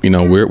 you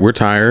know, we're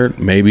tired.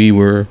 Maybe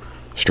we're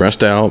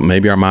stressed out.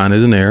 Maybe our mind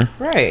isn't there.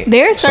 Right.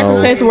 There's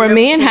circumstances where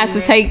men have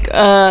to take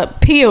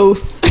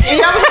pills.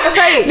 Yeah, I was gonna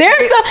say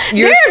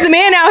there's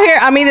men out here.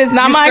 I mean, it's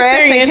not my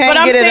experience, but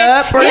I'm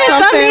saying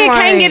some men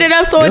can't get it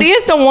up. So it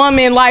is the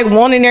woman like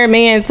wanting their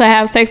man to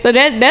have sex. So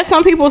that's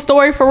some people's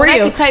story for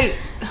real. They take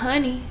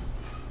honey.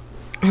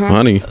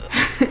 Honey.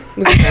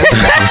 Everybody.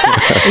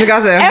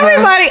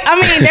 I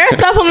mean, there's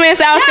supplements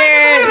out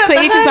there to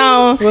each his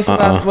own.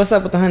 What's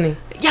up with the honey?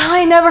 Y'all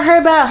ain't never heard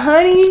about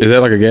honey? Is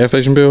that like a gas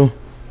station pill?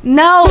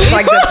 No,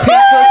 like the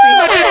pink pussy.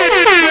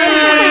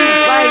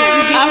 Like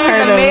you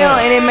get the mail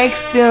and it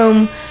makes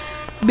them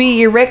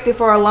be erected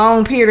for a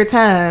long period of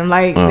time.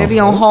 Like they be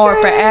on hard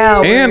for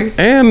hours.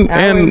 And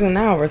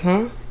hours,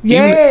 huh?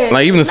 Yeah,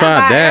 even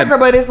aside that,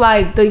 but it's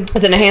like it's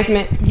an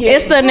enhancement. Yeah.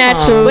 It's the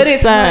natural, but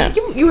it's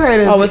you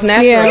heard of it. Oh, it's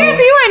natural. Yeah.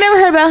 You ain't never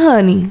heard about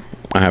honey.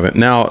 I haven't.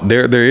 Now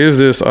there is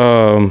this my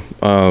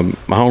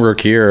homegirl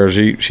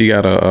Kiera. She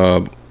got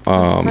a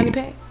honey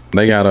pack.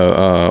 They got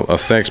a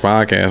sex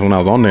podcast when I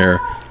was on there.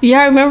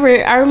 Yeah, I remember.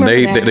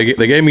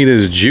 They gave me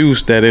this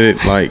juice that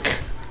it like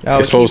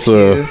it's supposed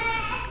to.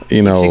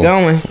 You know, she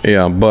going.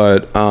 Yeah,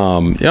 but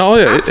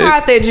I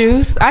tried that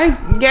juice. I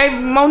gave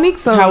Monique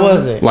some. How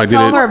was it? Like,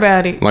 told her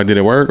about it. Like, did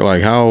it work?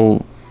 Like,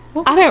 how?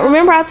 I didn't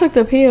remember. I took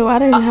the pill. I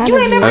didn't have you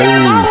ain't never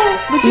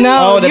had the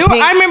No,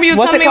 I remember you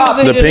telling me it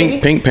was the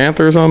Pink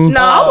Panther or something.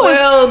 No,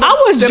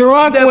 I was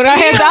drunk when I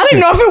had. I didn't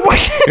know if it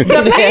worked.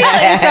 The pill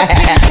is a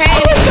pink. I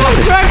was so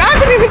drunk. I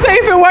couldn't even say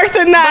if it worked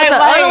or not. But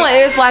the other one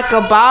is like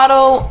a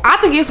bottle. I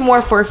think it's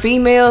more for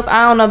females.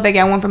 I don't know if they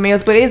got one for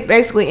males, but it's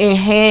basically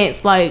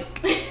enhanced like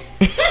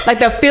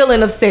the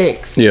feeling of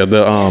sex. Yeah,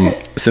 the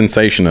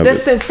sensation of it. The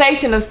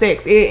sensation of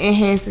sex, it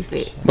enhances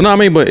it. But no, I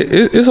mean, but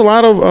it's a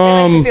lot of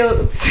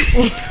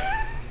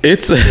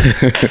it's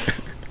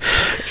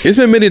it's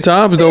been many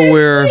times though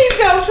where you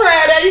go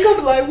try that, you gonna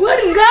be like, what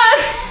in God?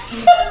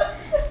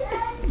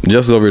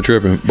 Just over here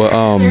tripping, but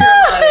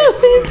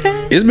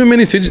it's been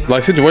many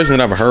situations that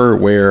I've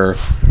heard where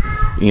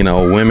you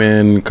know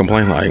women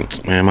complain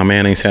like, man, my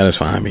man ain't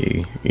satisfying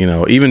me. You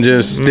know, even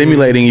just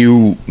stimulating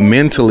you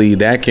mentally,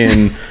 that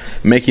can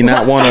make you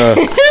not want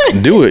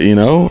to do it. You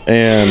know,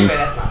 and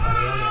That's not funny.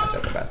 I'm not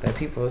joking about that.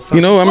 People, you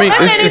know, I mean,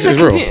 it's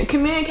real.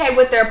 Communicate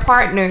with their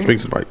partner.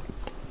 Speaks right.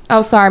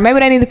 Oh, sorry. Maybe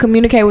they need to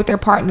communicate with their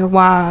partner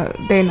while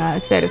they're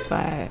not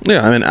satisfied.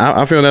 Yeah, I mean,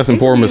 I feel that's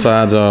important.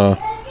 Besides,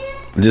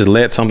 just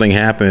let something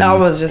happen. I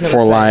was just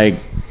gonna say. like.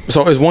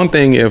 So it's one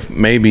thing if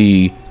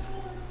maybe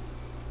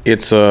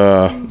it's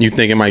you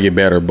think it might get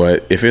better,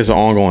 but if it's an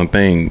ongoing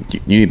thing,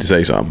 you need to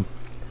say something.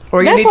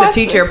 Or you need to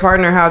teach your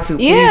partner how to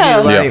please you.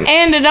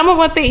 And the number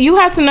one thing, you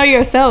have to know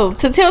yourself.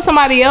 To tell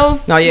somebody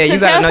else, you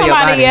gotta know your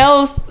body.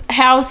 else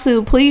how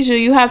to please you,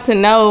 you have to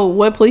know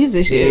what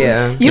pleases you.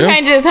 Yeah. You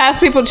can't just have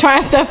people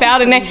trying stuff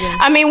out, and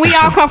we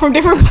all come from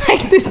different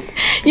places.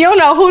 You don't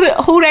know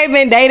who they've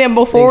been dating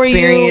before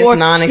Experience, you, or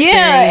non-experience.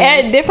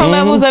 Yeah, at different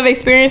levels of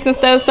experience and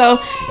stuff. So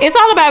it's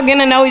all about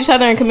getting to know each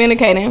other and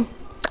communicating.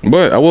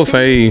 But I will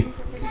say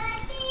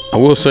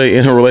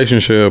in a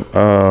relationship,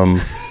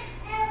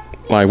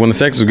 like when the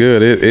sex is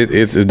good,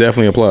 it's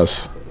definitely a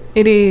plus.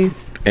 It is.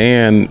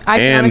 And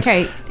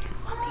cake.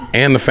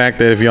 And the fact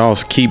that if y'all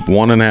keep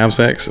wanting to have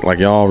sex, like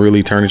y'all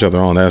really turn each other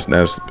on,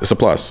 it's a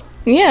plus.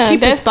 Yeah,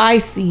 keep it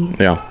spicy.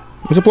 Yeah,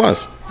 it's a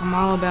plus. I'm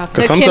all about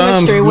the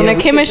chemistry. When the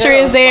chemistry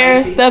is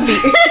there, stuff.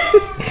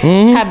 That's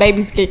how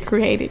babies get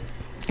created.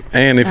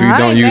 And if you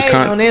don't use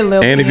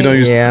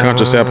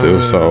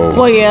contraceptives, so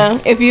well, yeah.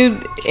 If you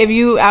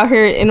out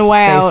here in the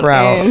wild,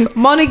 and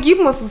Monique,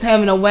 you was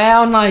having a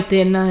wild night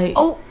that night.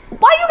 Oh,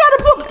 why you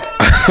gotta put?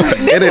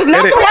 This is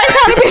not the right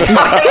time to be talking.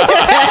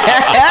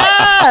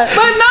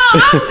 But no,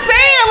 I'm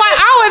saying like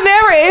I would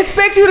never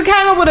expect you to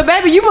come up with a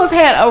baby. You must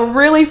had a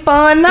really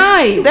fun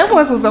night. That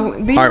was do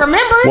you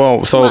remember?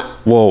 Well, so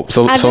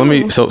let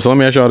me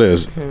ask y'all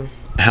this: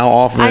 how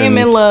often? I am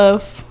in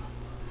love.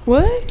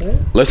 What?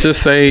 Let's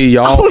just say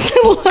y'all. Let's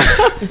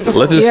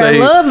just say.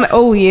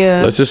 Oh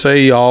yeah. Let's just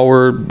say y'all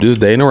were just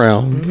dating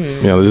around.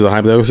 You know, this is a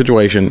hypothetical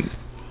situation.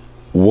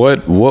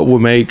 What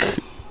would make?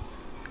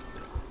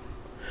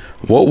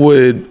 What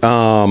would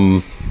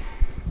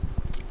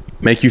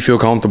make you feel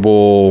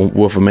comfortable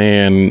with a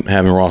man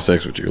having raw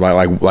sex with you?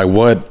 Like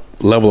what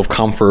level of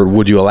comfort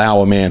would you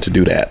allow a man to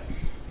do that?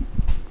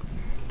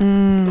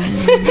 I'm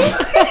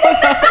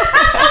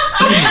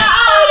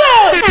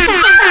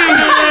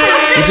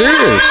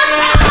serious.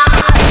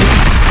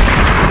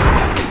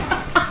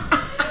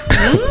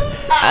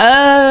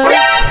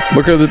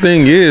 Because the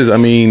thing is, I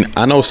mean,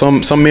 I know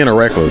some men are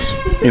reckless.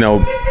 You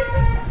know,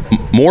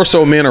 more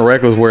so men are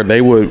reckless where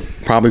they would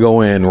probably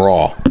go in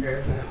raw.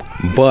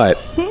 But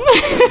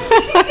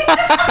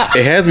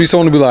it has to be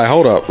someone to be like,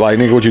 hold up, like,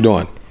 nigga, what you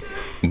doing?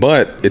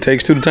 But it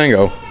takes two to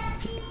tango.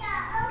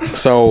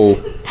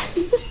 So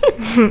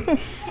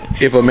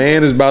if a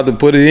man is about to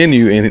put it in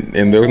you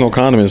and there's no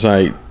condom in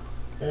sight,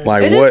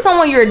 like, is this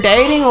someone you're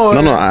dating or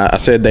no, I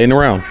said dating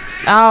around.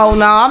 Oh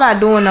no, I'm not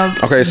doing no.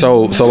 Okay,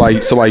 so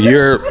like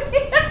you're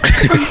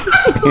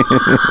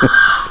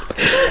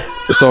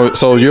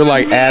so you're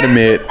like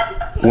adamant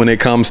when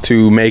it comes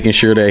to making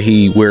sure that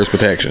he wears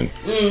protection.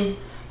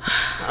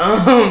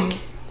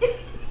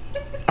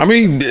 I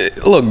mean,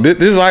 look, this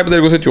is a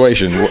hypothetical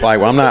situation.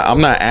 Like, I'm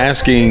not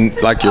asking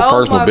like your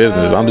personal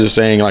business. I'm just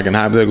saying, like, in a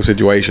hypothetical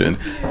situation,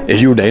 if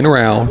you were dating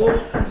around.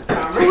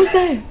 Who's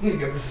that?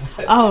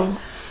 Oh.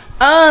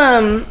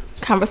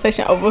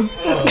 Conversation over.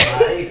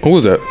 Who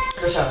was that?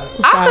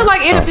 I feel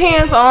like it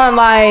depends on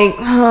like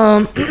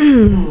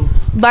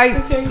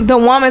the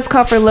woman's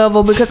comfort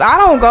level, because I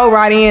don't go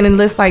right in and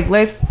let's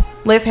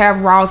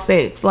have raw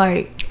sex,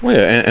 like. Well,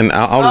 yeah, and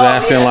I was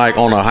asking like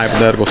on a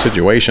hypothetical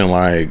situation,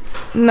 like,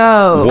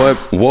 no,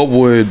 what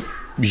would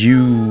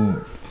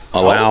you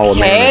allow a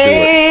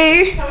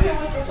man to do it?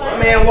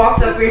 Man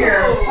walks up in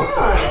here.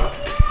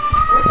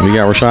 We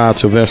got Rashad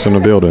Sylvester in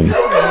the building.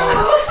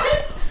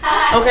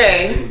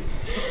 Okay.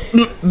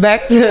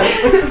 Back to.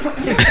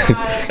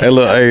 Hey,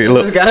 look,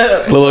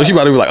 she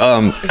about to be like,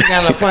 She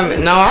got an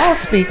appointment. No, I'll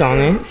speak on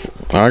it.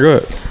 All right,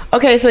 good.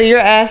 Okay, so you're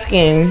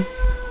asking.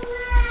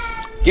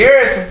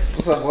 Garrison,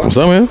 what's up, boy? What's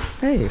up, man?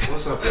 Hey.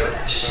 What's up, bro?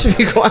 Shh,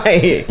 be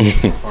quiet.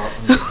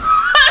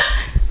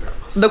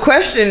 The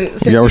question.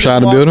 You got Rashad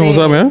in the building? What's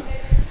up, man?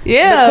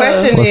 Yeah. The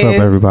question what's up,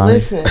 everybody?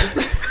 Listen.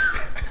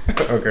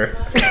 Okay.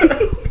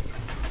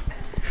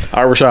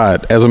 All right,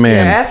 Rashad, as a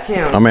man, ask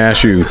him. I'm gonna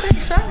ask you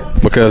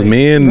because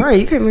men. Right,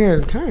 you came here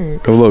to turn.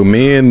 Because look,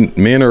 men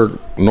are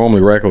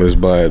normally reckless,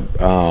 but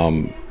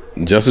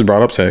Justice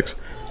brought up sex.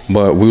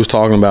 But we was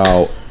talking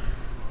about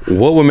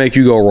what would make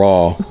you go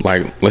raw.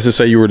 Like, let's just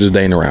say you were just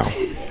dating around.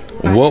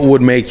 What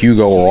would make you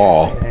go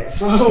raw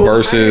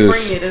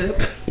versus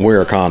wear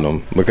a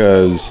condom?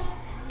 Because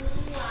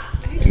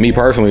me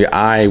personally,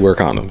 I wear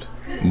condoms,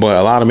 but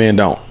a lot of men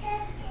don't.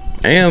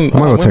 And I'm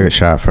gonna go take a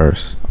shot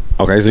first.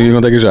 Okay, so you're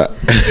gonna take a shot.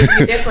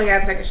 You definitely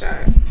gotta take a shot.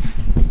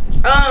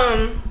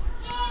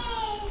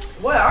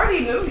 Well, I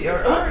already knew you.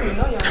 I already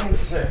know your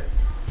answer.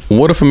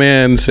 What if a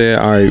man said,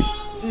 all right.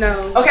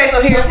 No. Okay,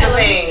 so here's the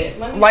thing.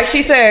 Like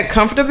she said,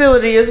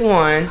 comfortability is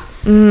one.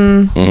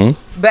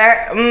 Mm-hmm.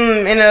 Back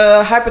in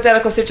a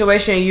hypothetical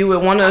situation, you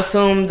would want to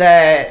assume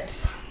that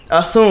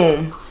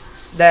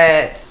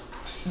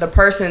the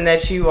person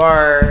that you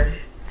are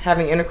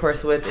having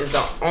intercourse with is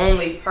the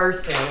only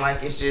person.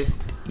 Like, it's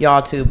just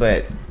y'all two.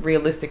 But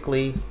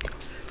realistically,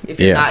 if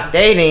you're not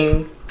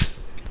dating,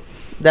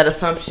 that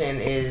assumption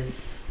is.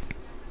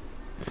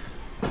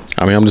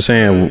 I mean, I'm just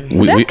saying.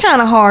 That's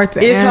kind of hard to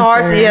answer. It's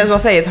hard. Yeah, I was gonna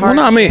say it's hard.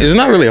 Well, no, I mean, it's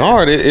not really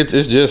hard. It's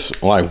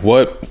just like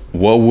what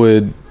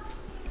would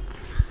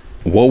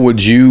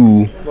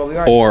you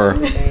or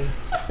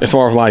as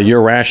far as like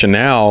your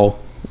rationale,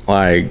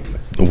 like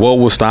what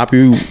would stop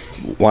you,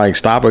 like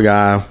stop a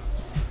guy?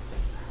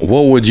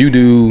 What would you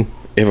do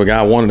if a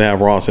guy wanted to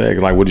have raw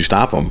sex, like, would you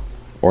stop him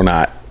or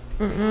not?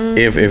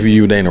 If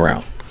you ain't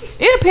around.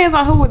 It depends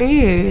on who it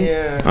is.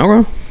 Yeah.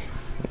 Okay.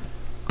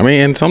 I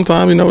mean, and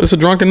sometimes it's a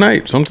drunken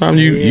night.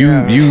 Sometimes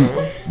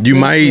you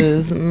might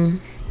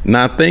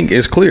not think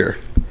it's clear.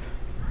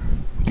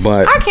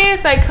 But I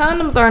can't say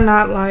condoms are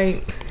not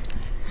like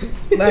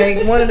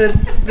one of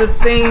the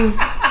things,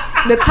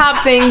 the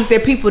top things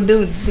that people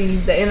do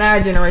in our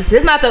generation.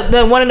 It's not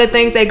the one of the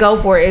things they go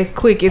for as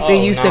quick as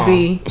they used to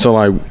be. So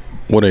like,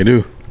 what they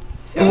do?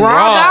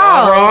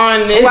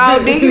 Raw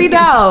diggity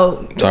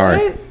dog.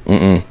 Sorry.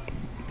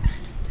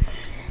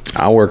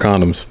 I wear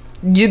condoms.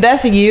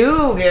 That's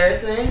you,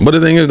 Garrison. But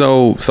the thing is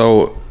though,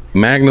 so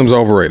Magnum's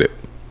overrated.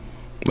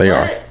 They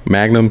are.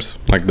 Magnums,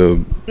 like the.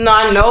 No,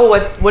 I know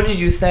what did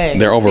you say?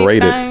 They're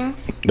overrated.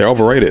 They're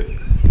overrated.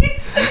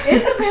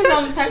 It depends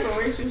on the type of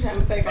risk you're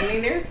trying to take. I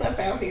mean, there's stuff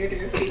out here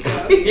to speak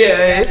of.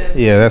 Yeah.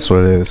 Yeah, that's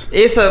what it is.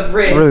 It's a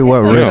risk. Really,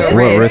 what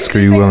risk are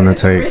you willing to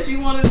take? Risk you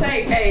want to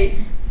take? Hey,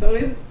 soon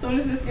as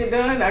this get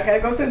done, I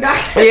gotta go to the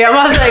doctor. Yeah,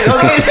 I was like,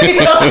 okay.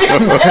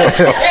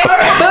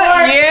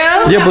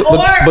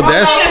 But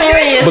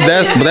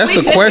that's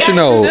the question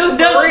though.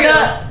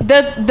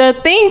 The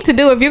thing to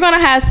do if you're gonna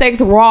have sex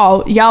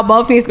raw, y'all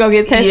both need to go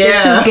get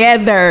tested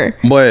together.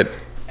 But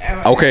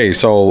okay.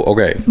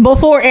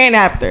 Before and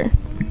after.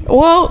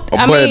 Well,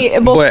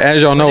 but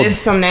as y'all know, there's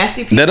some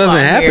nasty people. That doesn't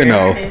happen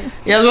though.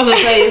 Yeah, I was about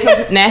to say there's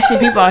some nasty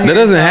people out here. That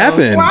doesn't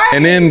happen. Right.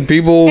 And then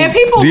people get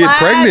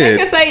pregnant. They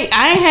can say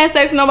I ain't had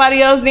sex with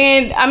nobody else.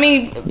 Then I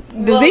mean,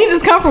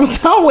 diseases come from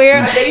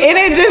somewhere. It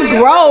didn't just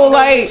grow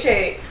like.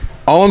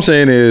 All I'm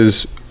saying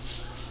is,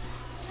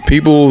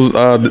 people's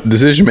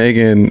decision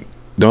making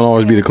don't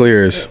always be the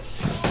clearest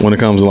when it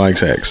comes to like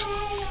sex,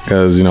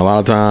 because a lot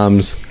of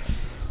times,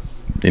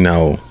 it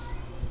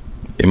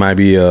might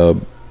be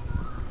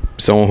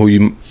someone who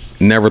you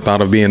never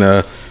thought of being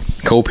a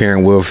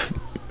co-parent with.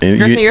 And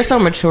you're so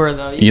mature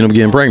though. You end up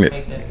getting pregnant.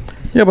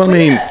 Yeah, but I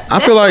mean, I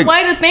feel like the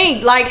way to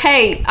think. Like,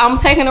 hey, I'm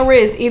taking a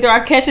risk. Either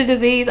I catch a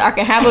disease, I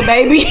can have a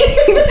baby.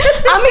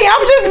 I mean,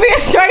 I'm just being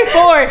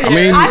straightforward. I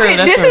mean,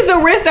 this is the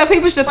risk that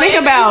people should think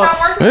about.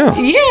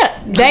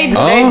 Yeah, they do.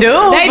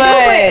 They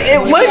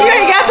But what if you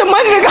ain't got the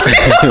money to go?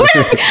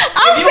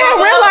 I'm saying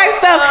real life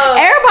stuff.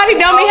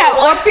 Everybody don't be have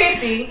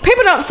 150.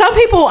 People don't. Some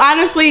people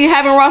honestly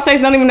having raw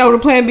sex don't even know what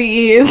a Plan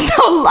B is.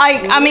 So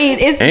like, I mean,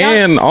 it's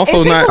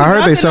also not. I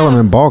heard they sell them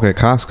in bulk at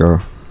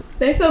Costco.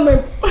 They sell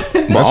them.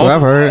 That's what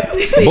I've heard.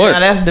 But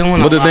that's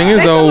doing. But the thing is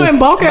They though, sell them in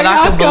bulk at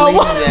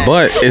Costco.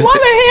 but it's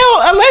What the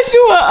hell? Unless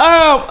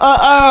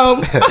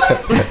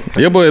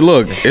you yeah, but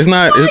look, it's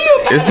not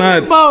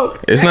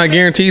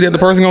guaranteed that the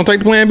person gonna take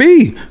the Plan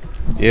B.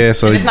 Yeah,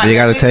 so they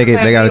gotta take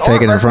it. They gotta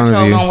take it in front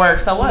of you. Gonna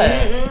work. So what?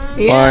 Yeah,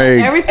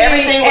 Like,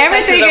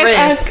 everything is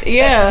risk.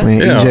 Yeah. I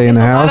mean, EJ in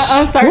the house.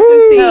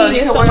 Uncertainty.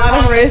 It's a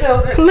lot of risk.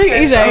 Look,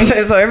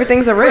 EJ. So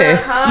everything's a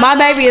risk. My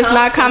baby is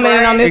not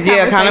commenting on this.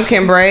 Yeah, condoms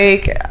can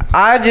break.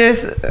 On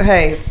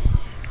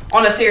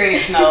a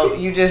serious note,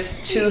 you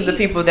just choose the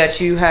people that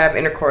you have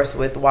intercourse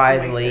with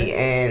wisely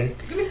and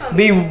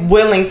be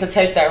willing to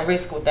take that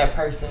risk with that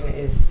person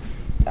is,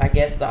 I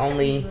guess, the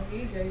only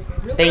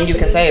thing you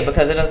can say,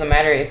 because it doesn't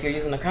matter if you're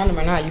using a condom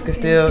or not. You can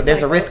still,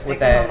 there's a risk with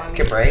that. It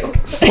can break.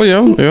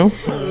 Well, yeah.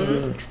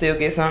 Still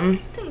get something.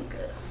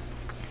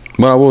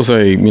 But I will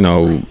say,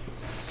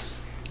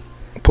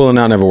 pulling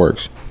out never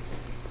works.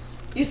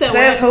 You said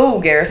Says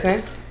who,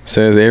 Garrison?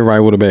 Says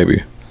everybody with a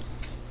baby.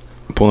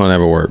 Pulling out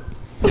never work.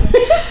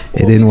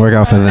 It didn't work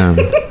out for them.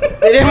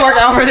 It didn't work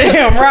out for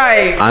them,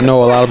 right? I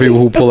know a lot of people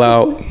who pull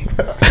out.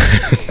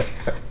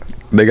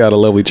 They got a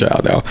lovely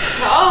child now.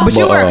 But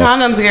you wear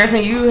condoms,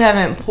 Garrison. You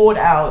haven't pulled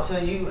out, so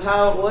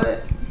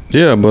what?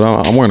 Yeah, but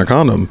I'm wearing a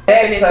condom.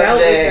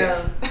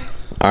 Subjects.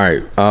 All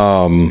right.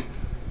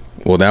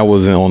 Well, that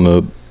wasn't on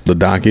the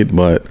docket,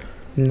 but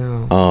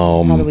no.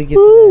 How do we get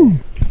to that?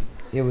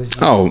 It was.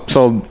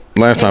 So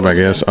last time, I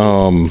guess.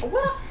 No.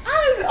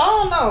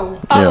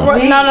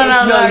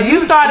 No. You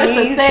started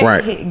the sex.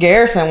 Right.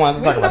 Garrison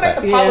wants to talk about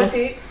that.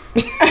 Politics.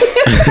 But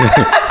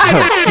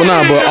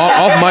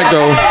off mic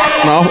though.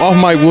 No, off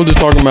mic, we're just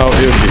talking about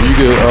if you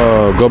could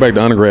go back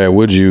to undergrad,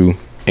 would you?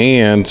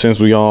 And since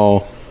we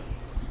all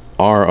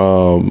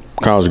are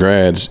college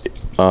grads,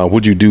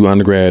 would you do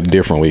undergrad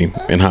differently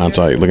in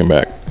hindsight, looking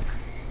back?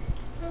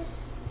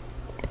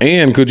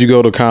 And could you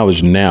go to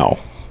college now?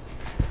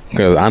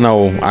 Because I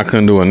know I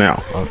couldn't do it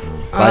now.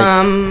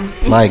 Go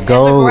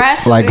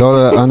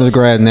to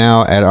undergrad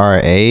now at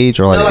our age,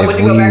 or like if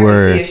we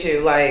were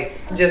issue, like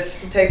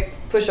just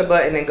push a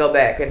button and go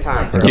back in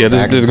time. Yeah,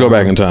 just go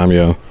back in time,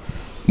 yeah.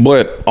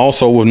 But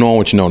also with knowing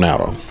what you know now,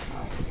 though.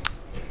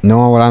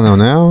 Knowing what I know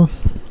now.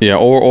 Yeah,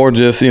 or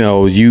just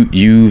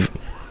you've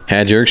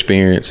had your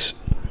experience.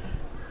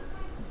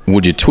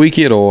 Would you tweak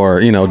it,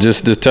 or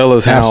just tell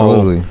us how?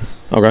 Absolutely.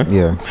 Okay.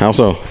 Yeah. How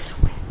so?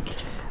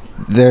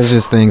 There's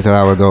just things that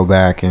I would go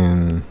back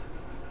and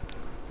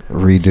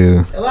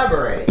redo.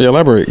 Elaborate. Yeah,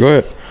 elaborate. Go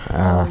ahead.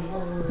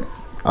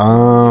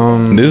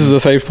 This is a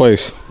safe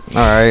place. All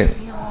right.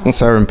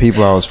 Certain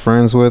people I was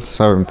friends with,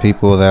 certain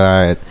people that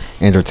I had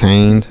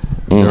entertained,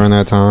 during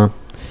that time.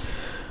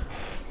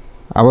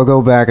 I would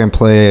go back and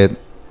play it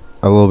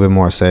a little bit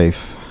more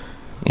safe.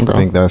 Okay. I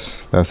think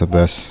that's the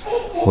best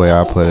way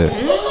I put it.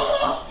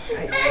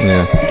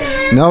 Yeah.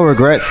 No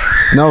regrets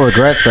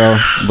though,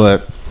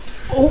 but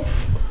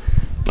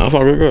that's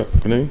all good.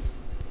 Continue.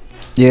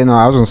 Yeah, no,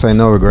 I was gonna say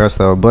no regrets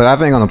though, but I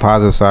think on the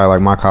positive side, like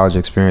my college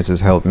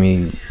experiences helped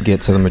me get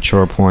to the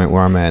mature point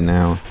where I'm at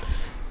now.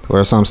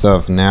 Where some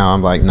stuff now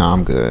I'm like, nah,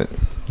 I'm good.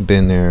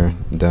 Been there,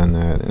 done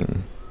that,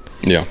 and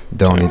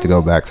don't need to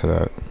go back to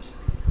that.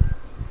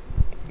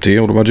 Tia,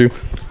 what about you?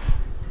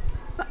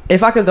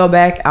 If I could go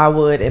back, I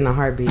would in a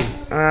heartbeat.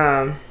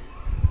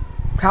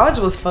 College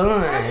was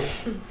fun.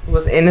 It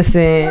was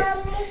innocent.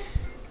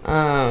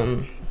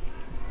 You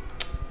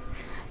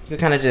could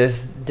kind of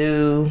just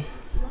do.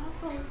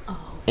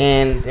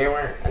 And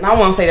I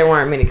won't say there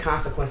weren't many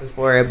consequences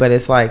for it, but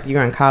it's like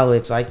you're in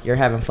college, like you're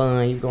having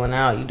fun, you're going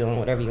out, you're doing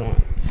whatever you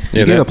want.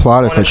 Yeah, you get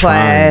applauded for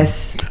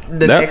class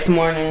the next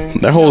morning.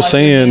 That whole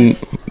saying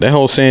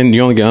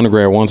you only get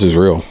undergrad once is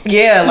real.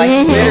 Yeah, like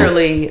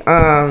literally.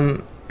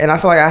 And I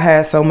feel like I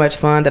had so much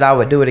fun that I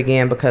would do it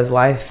again because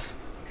life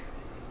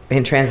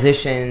and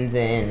transitions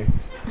and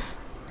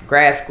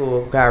grad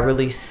school got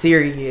really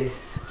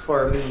serious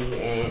for me,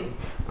 and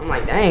I'm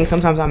like, dang,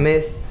 sometimes I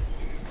miss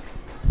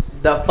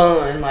the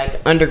fun. Like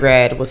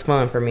undergrad was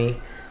fun for me.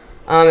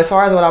 As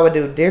far as what I would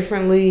do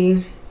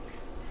differently,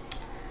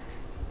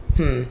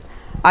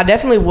 I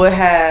definitely would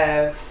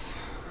have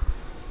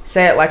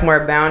set like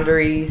more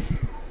boundaries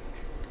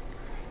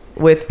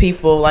with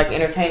people, like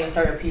entertaining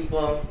certain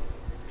people.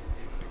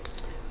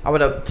 I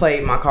would have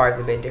played my cards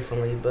a bit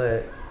differently,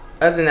 but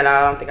other than that,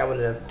 I don't think I would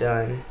have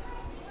done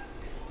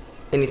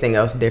anything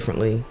else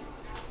differently.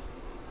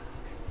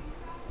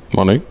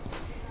 Monique?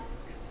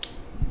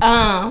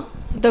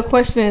 The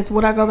question is,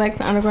 would I go back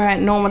to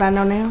undergrad knowing what I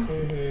know now?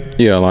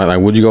 Yeah, like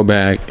would you go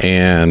back,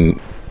 and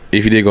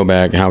if you did go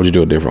back, how would you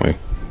do it differently?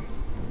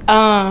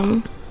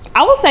 I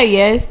would say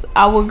yes.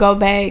 I would go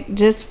back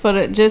if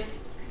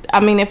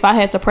I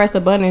had to press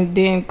the button and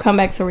then come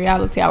back to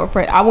reality, I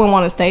wouldn't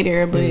want to stay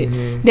there, but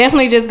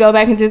definitely just go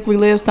back and just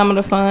relive some of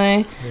the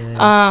fun.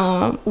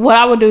 Yeah. What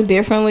I would do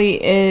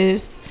differently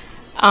is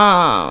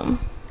I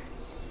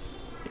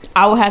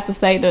would have to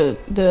say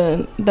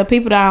the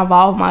people that I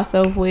involve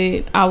myself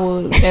with, I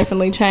would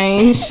definitely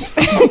change.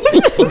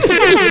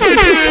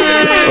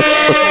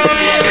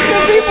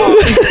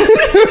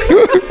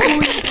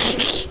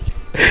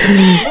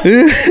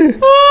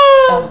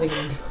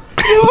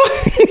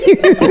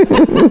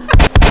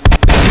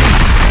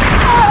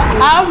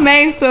 I've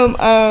made some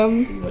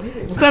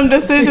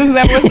decisions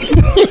that was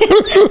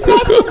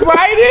not the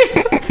brightest.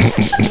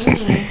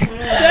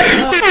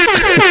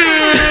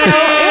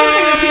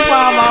 I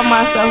involve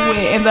myself with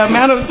and the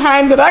amount of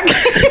time that I get.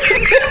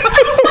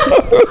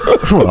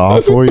 What,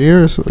 all 4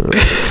 years? Oh my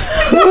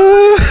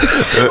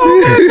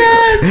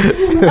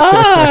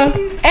gosh.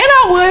 And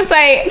I would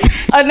say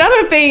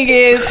another thing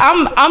is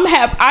I'm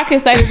happy. I can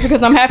say this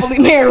because I'm happily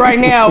married right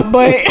now,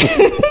 but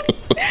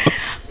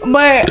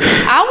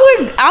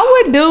I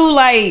would do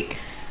like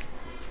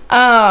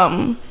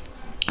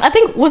I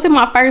think was it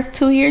my first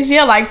 2 years?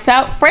 Yeah, like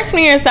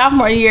freshman year and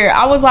sophomore year,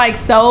 I was like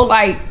so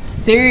like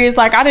serious.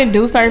 Like I didn't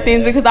do certain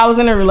things because I was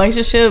in a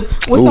relationship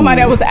with somebody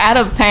that was out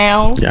of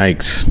town.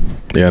 Yikes.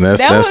 Yeah, I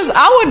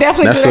would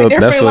definitely do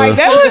that different.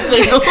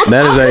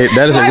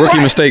 That is a rookie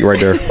mistake right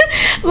there.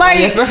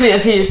 Like especially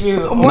at TSU.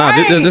 Right.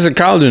 Nah, just in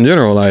college in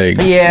general. Like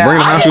bringing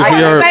the high school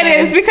I say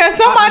this because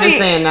somebody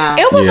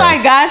it was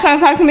like guys trying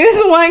to talk to me. This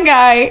is one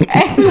guy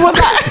asked me what's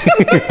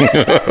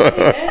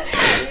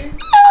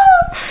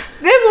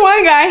This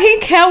one guy, he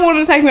kept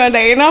wanting to take me on a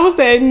date, and I was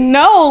saying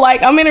no,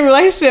 like I'm in a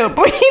relationship,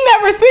 but he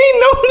never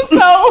seen them,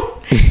 so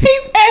he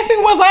asked me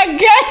was I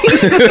gay.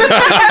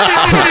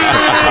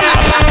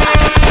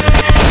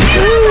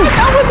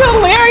 That was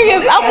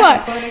hilarious. I'm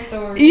like,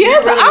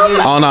 yes,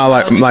 oh no,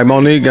 like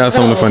Monique got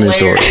some of the funniest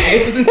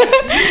stories.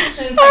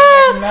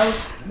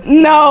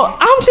 No,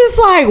 I'm just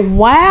like,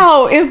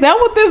 wow, is that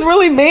what this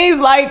really means?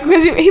 Like,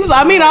 because he was,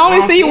 I mean, I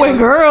only see you with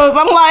girls.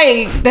 I'm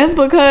like, that's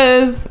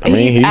because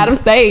he's out of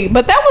state.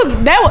 But that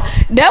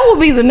would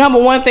be the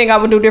number one thing I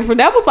would do different.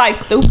 That was like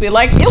stupid.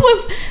 Like it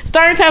was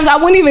certain times I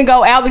wouldn't even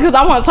go out because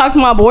I want to talk to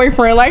my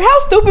boyfriend. Like, how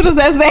stupid does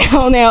that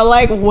sound now?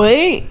 Like, what?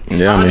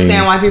 Yeah, I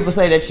understand why people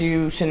say that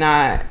you should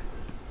not.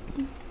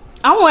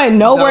 I wasn't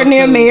nowhere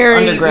near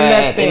married.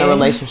 Undergrad in a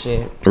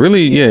relationship.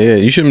 Really? Yeah.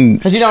 You shouldn't.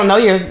 Because you don't know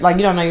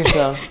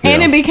yourself.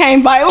 And it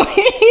became violent.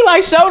 He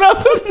like showed up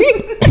to me.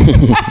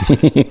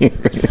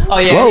 Oh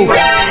yeah.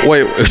 Whoa.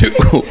 Wait.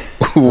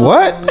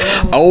 What?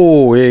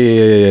 Oh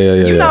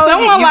yeah. You know,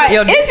 someone like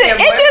it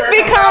just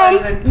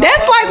becomes.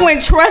 That's like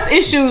when trust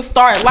issues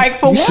start. Like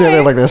for you said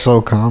it like that's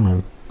so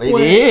common. It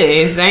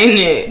is, ain't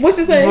it? What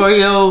you say? For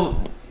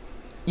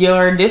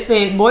your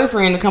distant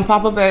boyfriend to come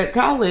pop up at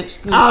college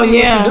to see what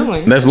you're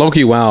doing. That's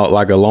low-key wild,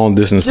 like a long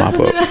distance pop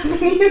up.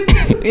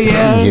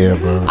 Yeah,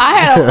 bro.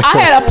 I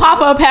had a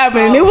pop up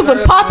happen. It was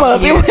a pop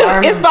up.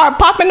 It started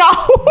popping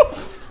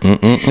off.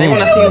 They want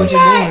to see what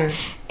you're doing.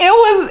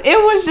 It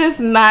was just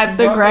not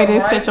the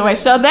greatest situation.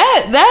 So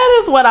that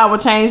is what I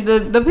would change.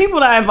 The people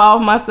that I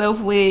involved myself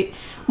with.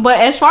 But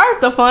as far as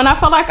the fun, I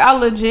feel like I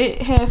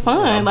legit had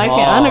fun. Like in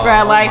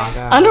undergrad. Like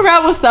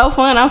undergrad was so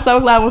fun. I'm so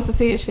glad I went to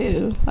see it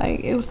too. Like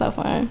it was so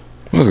fun.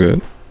 That's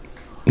good.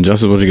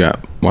 Justice, what you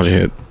got? Watch your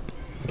head.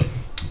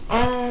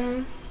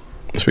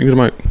 Speak to the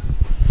mic.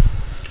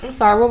 I'm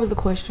sorry, what was the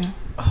question?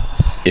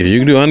 If you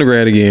could do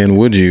undergrad again,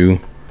 would you?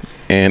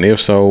 And if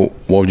so,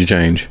 what would you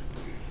change?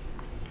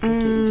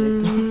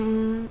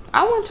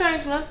 I wouldn't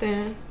change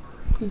nothing.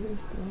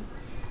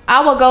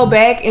 I would go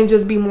back and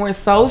just be more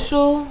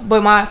social,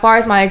 but as far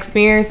as my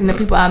experience and the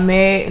people I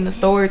met and the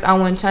stories, I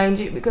wouldn't change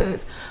it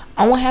because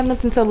I won't have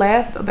nothing to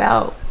laugh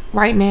about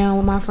right now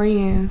with my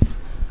friends.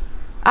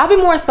 I'll be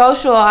more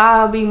social.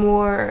 I'll be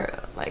more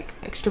like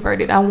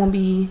extroverted. I won't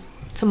be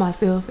to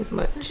myself as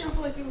much. You don't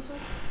feel like you were social?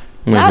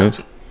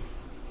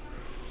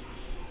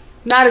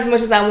 Not as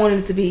much as I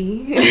wanted it to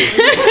be.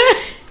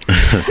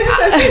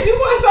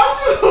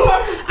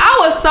 I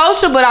was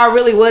social, but I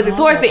really wasn't.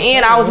 Towards the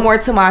end, I was more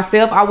to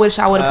myself. I wish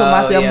I would have put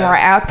myself more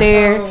out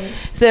there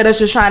instead of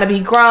just trying to be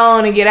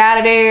grown and get out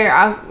of there.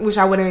 I wish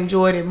I would have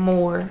enjoyed it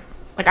more.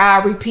 Like I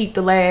repeat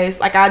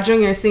our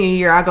junior and senior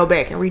year, I go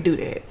back and redo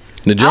that.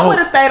 I would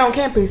have stayed on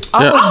campus.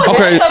 Yeah.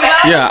 Okay.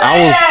 Yeah,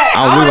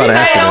 I was really about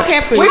to ask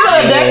that. We should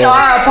have decked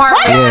our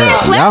apartment.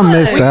 Yeah, y'all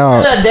missed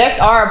out. We should have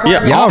decked our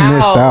apartment. Yeah, y'all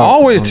missed out. I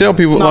always tell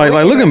people like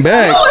looking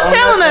back. Who was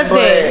telling us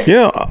that?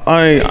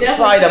 Yeah,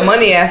 Probably the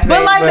money aspect.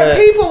 But like the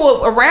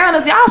people around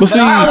us, y'all. But see,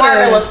 our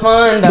apartment was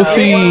fun though. But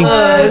see, Came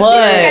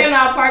to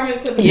our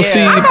apartment to be.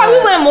 see, I thought we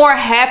would have more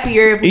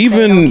happier. If we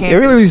stayed on It campus.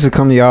 really used to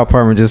come to y'all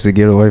apartment just to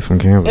get away from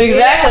campus.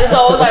 Exactly.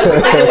 So it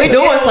was like we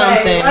doing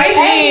something.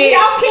 Hey,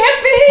 on campus.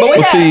 But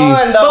we had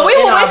fun though. But we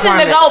were wishing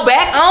to go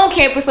back on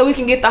campus so we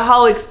can get the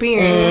whole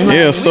experience. Like,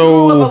 Yeah,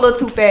 so- we grew up a little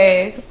too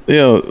fast.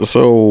 yeah.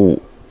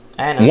 So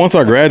once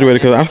I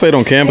graduated, because I stayed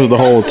on campus the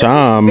whole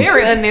time.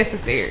 Very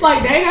unnecessary.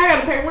 Like, dang, I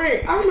gotta pay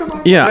rent. I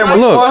remember. Yeah,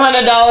 look,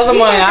 $400 a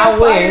month. I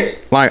wish.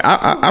 like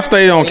I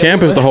stayed on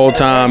campus the whole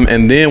time,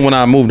 and then when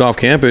I moved off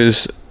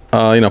campus,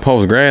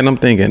 post grad, I'm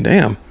thinking,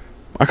 damn,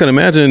 I can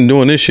imagine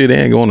doing this shit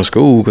and going to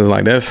school because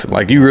like that's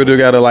like you really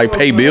gotta like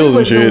pay bills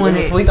and shit.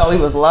 We thought we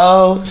was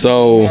low.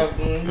 So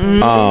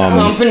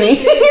Company.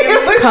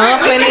 We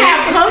can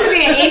have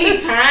company at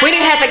any time. We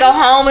didn't have to go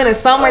home in the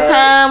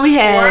summertime. We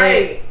had.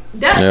 Right.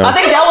 Yeah. I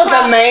think that was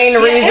the main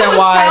reason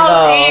why pros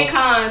though. and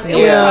cons.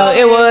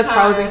 It was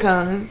pros and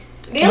cons.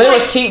 Then, But it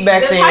was cheap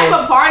back the then. type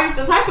of parties,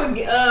 the type of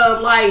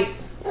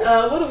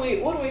what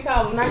do we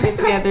call them? Not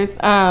get-togethers.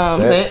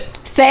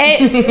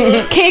 Sets,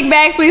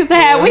 kickbacks we used to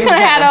have. We couldn't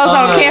have those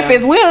on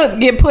campus. We'll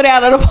get put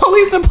out of the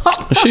police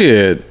department.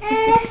 shit,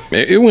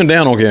 it went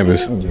down on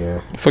campus.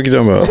 Yeah. Fuck you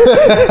talking about?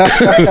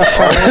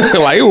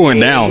 Like it went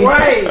down.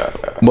 Right.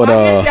 But I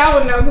guess y'all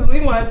would know because we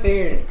weren't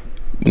there.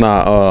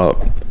 Nah,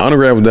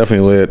 undergrad was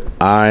definitely lit.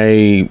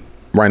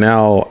 Right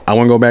now I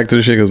want to go back to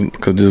the shit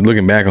because just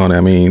looking back on it,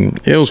 I mean,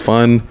 it was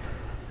fun,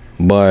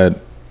 but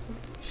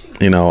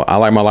I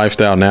like my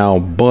lifestyle now.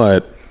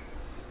 But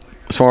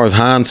as far as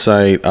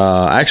hindsight,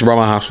 I actually brought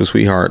my high school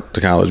sweetheart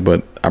to college,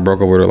 but I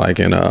broke up with her like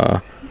in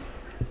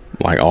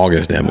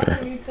August, damn near.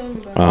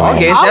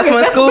 August, that's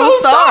when school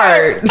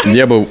start.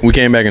 Yeah, but we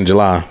came back in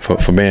July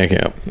for band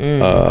camp.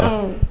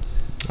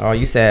 Oh,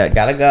 you said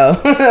gotta go.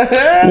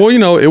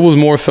 Well, it was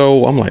more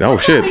so. I'm like, oh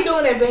What shit. are we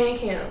doing at band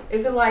camp?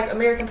 Is it like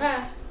American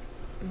Pie?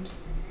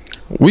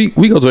 We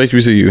go to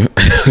HBCU.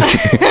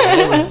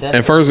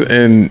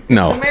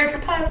 No.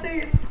 American Pie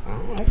series?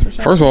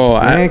 First of all,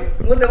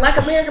 Was it like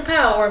American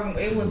Pie or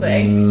it was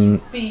an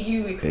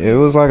HBCU experience? It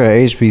was like a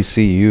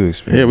HBCU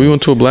experience. yeah, we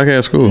went to a black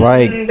ass school.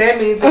 Like That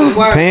means it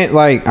worked.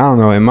 I don't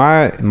know. In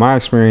my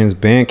experience,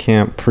 band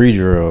camp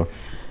pre-drill,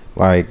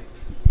 like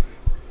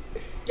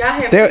Y'all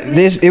have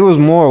it was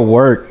more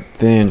work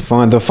than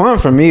fun. The fun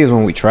for me is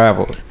when we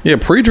traveled. Yeah,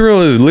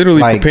 pre-drill is literally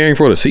Like- preparing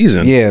for the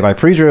season. Yeah, like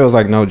pre-drill is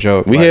like no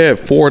joke. We Like, had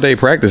 4-day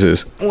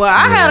practices. Well,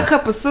 I had a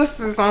couple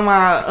sisters on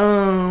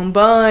my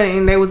bun,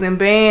 and they was in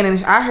band,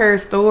 and I heard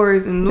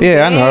stories. And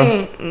Yeah, I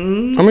know.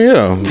 Mm. I mean,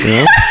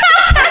 yeah.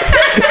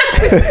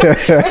 Let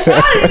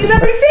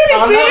me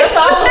finish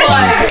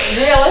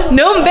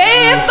Them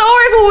band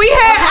stories when we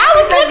had, I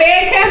was like,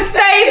 Band camp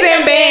stays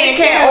in band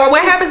camp, or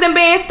what happens in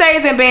band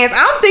stays in bands.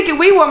 I'm thinking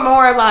we were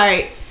more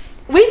like,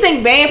 we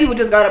think band people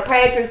just go to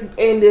practice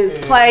and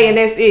just play and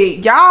that's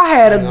it. Y'all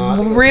had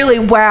a really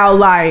wild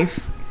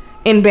life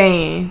in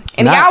band,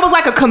 and y'all was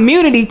like a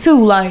community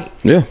too. Like,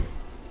 Yeah.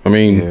 I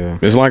mean, Yeah.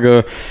 it's like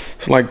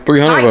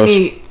 300 of us,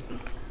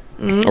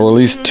 tight-knit. or at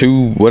least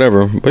 2,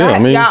 whatever. But yeah, I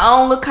mean,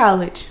 y'all own little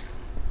college.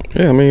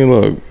 yeah, I mean,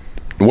 look,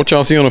 what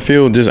y'all see on the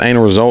field just ain't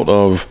a result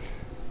of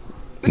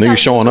niggas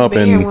showing up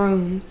Band and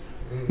rooms.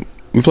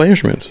 we play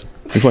instruments,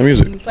 we play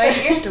music.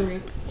 Play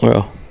instruments.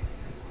 Well,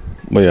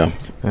 but yeah,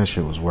 that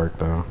shit was work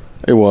though.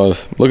 it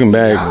was. Looking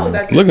back,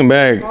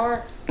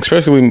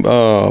 especially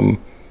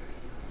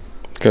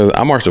because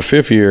I marched the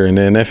 5th year, and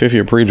then that 5th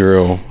year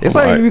pre-drill. It's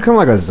like you become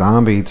like a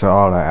zombie to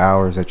all the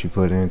hours that you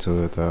put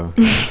into it though.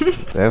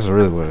 That's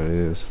really what it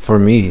is for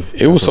me.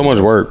 it was so much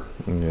work.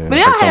 Yeah. But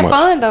y'all Like, so had much.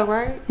 fun though,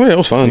 right? Well, yeah, it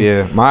was fun.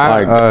 Yeah,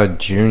 my Like-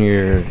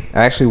 junior,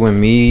 actually, when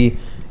me,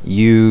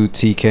 you,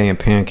 TK, and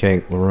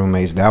Pancake were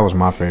roommates, that was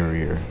my favorite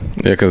year.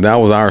 Yeah, because that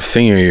was our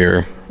senior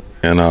year,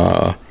 and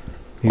I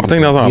think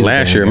that was our He's a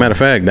last band year. guy. Matter of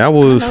fact, that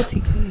was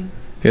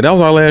that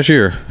was our last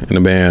year in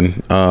the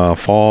band.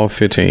 Fall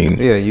 15.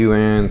 Yeah, you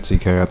and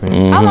TK, I think.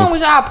 Mm-hmm. How long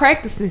was y'all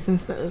practices and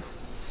stuff?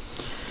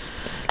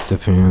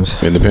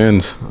 Depends. It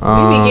depends. We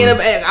be getting up.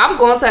 I'm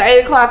going to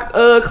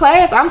 8:00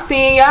 class. I'm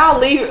seeing y'all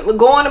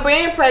going to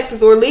band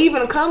practice or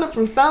leaving and coming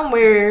from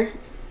somewhere.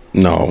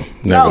 No,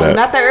 never No, that.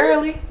 not that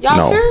early. Y'all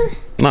No. sure?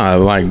 Nah,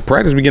 like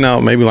practice we get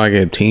out maybe like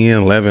at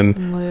 10,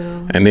 11.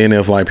 Well, And then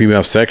if like people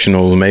have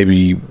sectionals,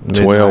 maybe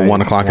 12, Midnight,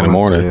 1 o'clock in the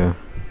morning. Yeah.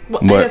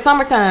 in But- the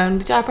summertime,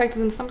 did y'all practice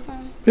in the summertime?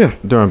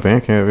 During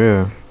band camp,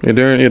 yeah.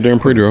 During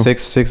pre-drill.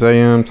 6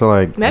 a.m. to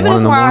like Maybe 1 that's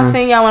in the where I morning.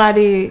 seen y'all when I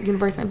did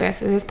University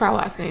Ambassador. That's probably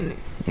where I seen it.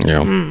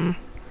 Yeah.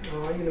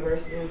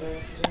 University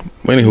Ambassador.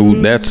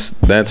 Anywho,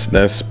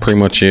 that's pretty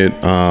much it.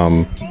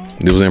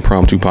 It was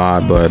impromptu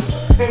pod, but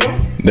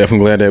definitely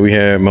glad that we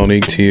had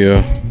Monique,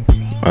 Tia,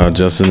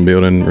 Justin in the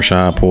building,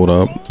 Rashad pulled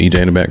up,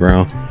 EJ in the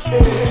background.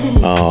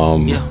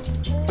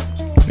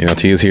 You know,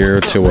 Tia's here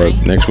till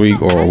what, next week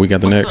or a week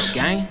after next?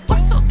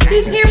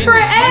 She's here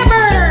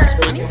forever.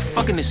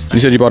 You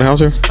said you bought a house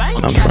here?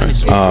 I'm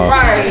just playing.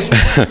 Right.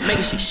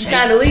 You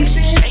kind of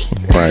leasing.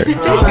 Right.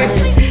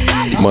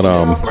 But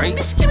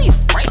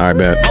I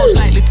bet.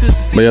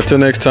 But yeah, till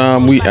next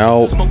time, we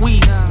out.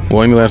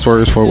 Well, any last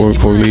words before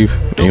we leave?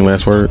 Any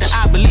last words?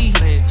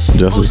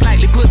 Justice?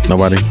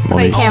 Nobody?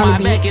 Monique?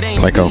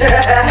 Like, oh.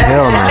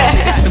 Hell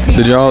no.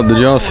 Did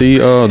y'all see?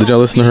 Did y'all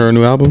listen to her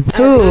new album?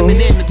 Who?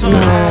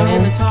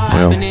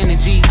 Well,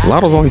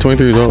 Lotto's only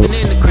 23 years old.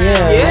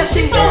 Yeah,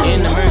 she's young.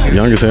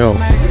 Young as hell.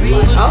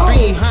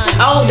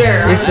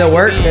 Older. It's the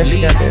work that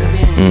she got there.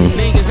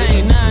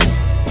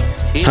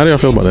 How do y'all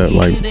feel about that?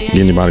 Like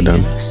getting your body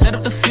done?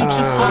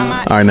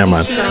 All right, never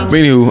mind. But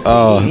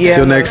anywho, Yeah,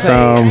 till next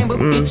time,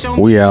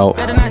 we out.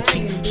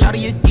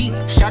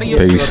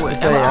 Peace.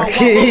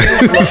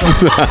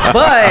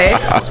 But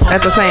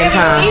at the same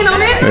time, You know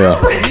that? Yeah.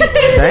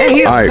 they ain't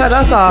here All to right, cut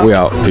us off. we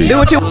out. Peace. Do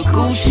what you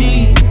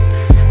Gucci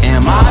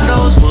and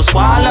models will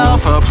swallow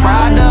for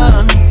Prada.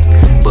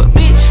 But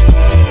bitch,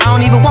 I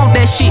don't even want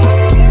that shit.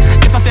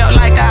 If I felt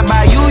like I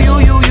buy you,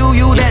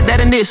 that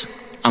and this,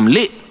 I'm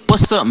lit.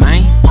 What's up,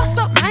 man? What's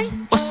up, man?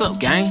 What's up,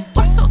 gang?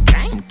 What's up,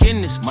 gang? I'm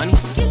getting this money.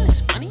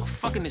 I'm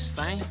fucking this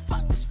fame.